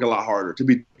have to work a lot harder, to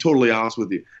be totally honest with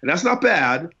you. And that's not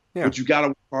bad, but you got to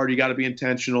work hard. You got to be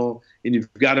intentional, and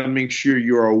you've got to make sure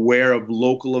you're aware of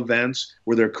local events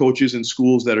where there are coaches and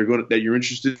schools that you're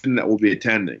interested in that will be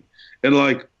attending. And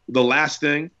like the last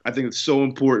thing, I think it's so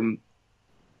important.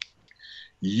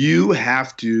 You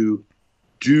have to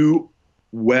do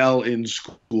well in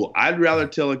school. I'd rather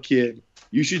tell a kid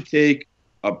you should take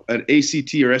an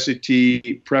ACT or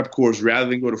SAT prep course rather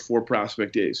than go to 4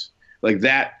 Prospect Days. Like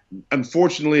that,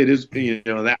 unfortunately, it is,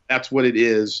 that's what it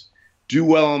is. Do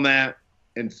well on that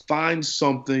and find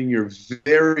something you're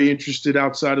very interested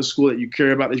outside of school that you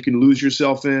care about, that you can lose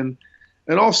yourself in.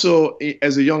 And also,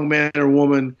 as a young man or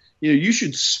woman, you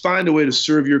should find a way to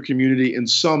serve your community in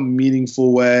some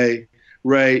meaningful way,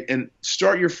 right? And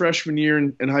start your freshman year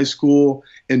in high school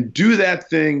and do that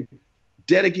thing.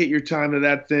 Dedicate your time to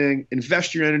that thing.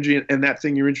 Invest your energy in that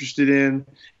thing you're interested in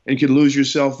and can lose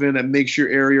yourself in, and makes your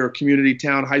area or community,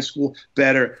 town, high school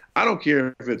better. I don't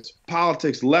care if it's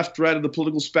politics, left, right of the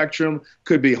political spectrum,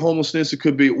 could be homelessness, it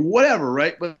could be whatever,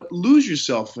 right? But lose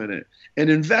yourself in it and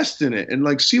invest in it and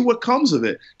like see what comes of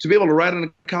it. To be able to write on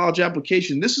a college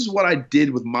application, this is what I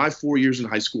did with my 4 years in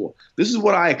high school. This is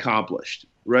what I accomplished,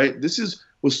 right? This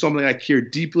was something I cared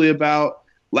deeply about.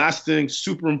 Last thing,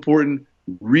 super important.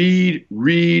 Read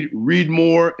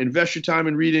more, invest your time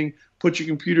in reading, put your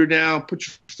computer down, put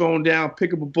your phone down,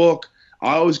 pick up a book.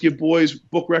 I always give boys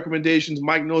book recommendations.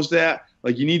 Mike knows that.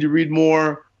 Like, you need to read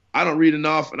more. I don't read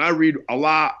enough, and I read a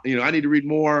lot. I need to read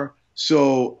more.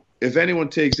 So if anyone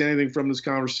takes anything from this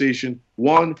conversation,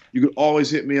 one, you can always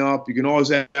hit me up. You can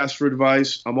always ask for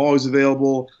advice. I'm always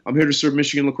available. I'm here to serve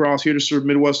Michigan lacrosse, here to serve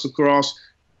Midwest lacrosse.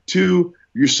 Two,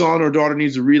 Your son or daughter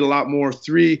needs to read a lot more.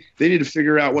 3, they need to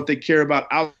figure out what they care about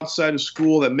outside of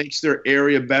school that makes their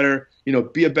area better.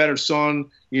 Be a better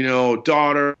son,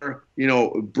 daughter,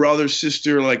 brother,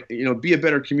 sister, be a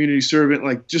better community servant.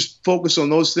 Like, just focus on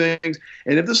those things.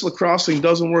 And if this lacrosse thing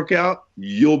doesn't work out,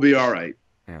 you'll be all right.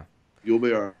 Yeah. You'll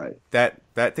be all right.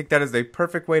 I think that is the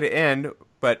perfect way to end.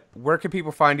 But where can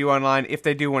people find you online if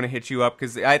they do want to hit you up?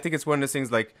 Because I think it's one of those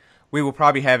things, like, we will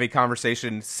probably have a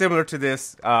conversation similar to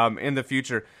this in the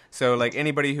future. So, like,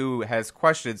 anybody who has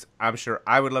questions, I'm sure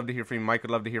I would love to hear from you. Mike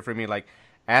would love to hear from you. Like,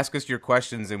 ask us your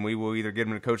questions, and we will either get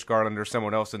them to Coach Garland or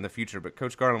someone else in the future. But,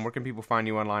 Coach Garland, where can people find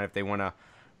you online if they want to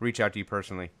reach out to you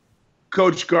personally?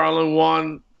 Coach Garland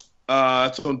 1.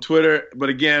 That's on Twitter. But,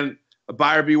 again, a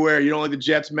buyer beware. You don't like the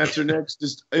Jets, Mets, or Knicks?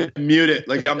 Just mute it.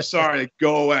 Like, I'm sorry.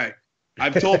 Go away.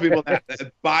 I've told people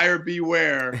that. Buyer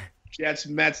beware. Jets,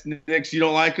 Mets, Knicks, you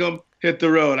don't like them? Hit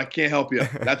the road. I can't help you.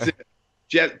 That's it.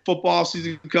 Jet football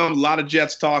season comes, a lot of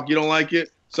Jets talk. You don't like it?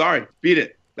 Sorry, beat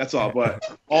it. That's all.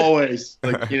 But always,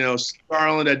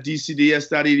 Garland at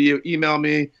dcds.edu, email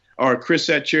me, or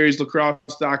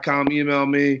chris@cherrieslacrosse.com, email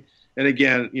me. And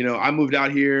again, I moved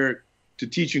out here to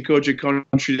teach and coach at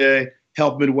Country Day,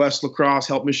 help Midwest lacrosse,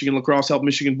 help Michigan lacrosse, help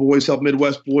Michigan boys, help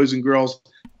Midwest boys and girls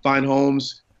find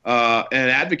homes. And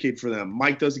advocate for them.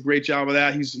 Mike does a great job of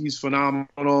that. He's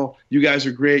phenomenal. You guys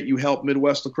are great. You help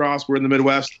Midwest lacrosse. We're in the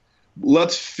Midwest.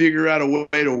 Let's figure out a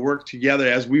way to work together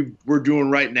as we're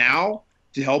doing right now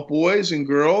to help boys and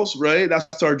girls, right?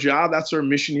 That's our job. That's our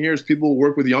mission here, is people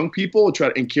work with young people,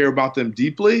 try and care about them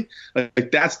deeply.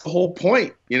 Like, that's the whole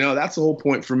point. That's the whole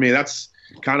point for me. That's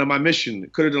kind of my mission.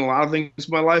 Could have done a lot of things in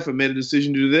my life. I made a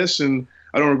decision to do this, and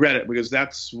I don't regret it, because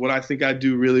that's what I think I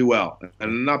do really well. And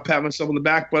I'm not patting myself on the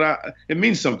back, but it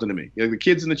means something to me. The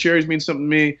kids in the Cherries mean something to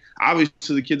me.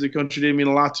 Obviously, the kids at Country Day mean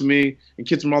a lot to me, and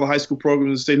kids from all the high school programs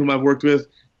in the state whom I've worked with.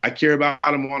 I care about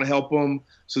them, want to help them.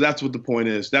 So that's what the point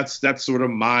is. That's sort of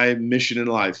my mission in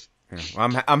life. Yeah.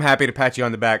 Well, I'm happy to pat you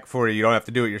on the back for you. You don't have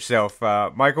to do it yourself.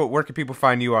 Michael, where can people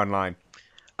find you online?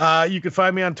 You can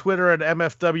find me on Twitter at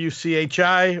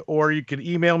MFWCHI, or you can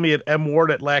email me at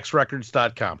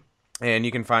mward@laxrecords.com. And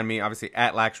you can find me, obviously,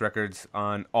 at Lax Records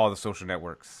on all the social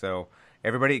networks. So,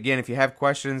 everybody, again, if you have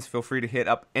questions, feel free to hit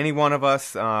up any one of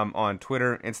us on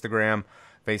Twitter, Instagram,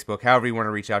 Facebook, however you want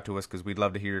to reach out to us, because we'd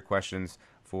love to hear your questions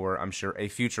for, I'm sure, a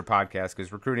future podcast,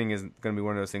 because recruiting is going to be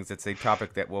one of those things that's a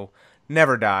topic that will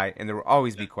never die, and there will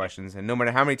always be questions. And no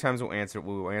matter how many times we'll answer it,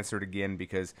 we will answer it again,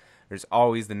 because there's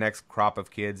always the next crop of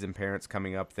kids and parents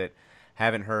coming up that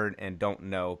haven't heard and don't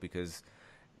know, because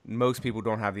most people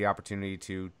don't have the opportunity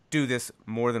to do this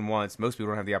more than once. Most people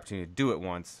don't have the opportunity to do it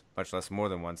once, much less more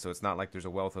than once. So it's not like there's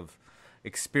a wealth of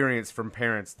experience from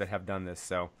parents that have done this.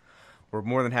 So we're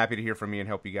more than happy to hear from you and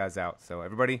help you guys out. So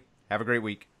everybody, have a great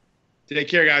week. Take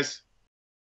care, guys.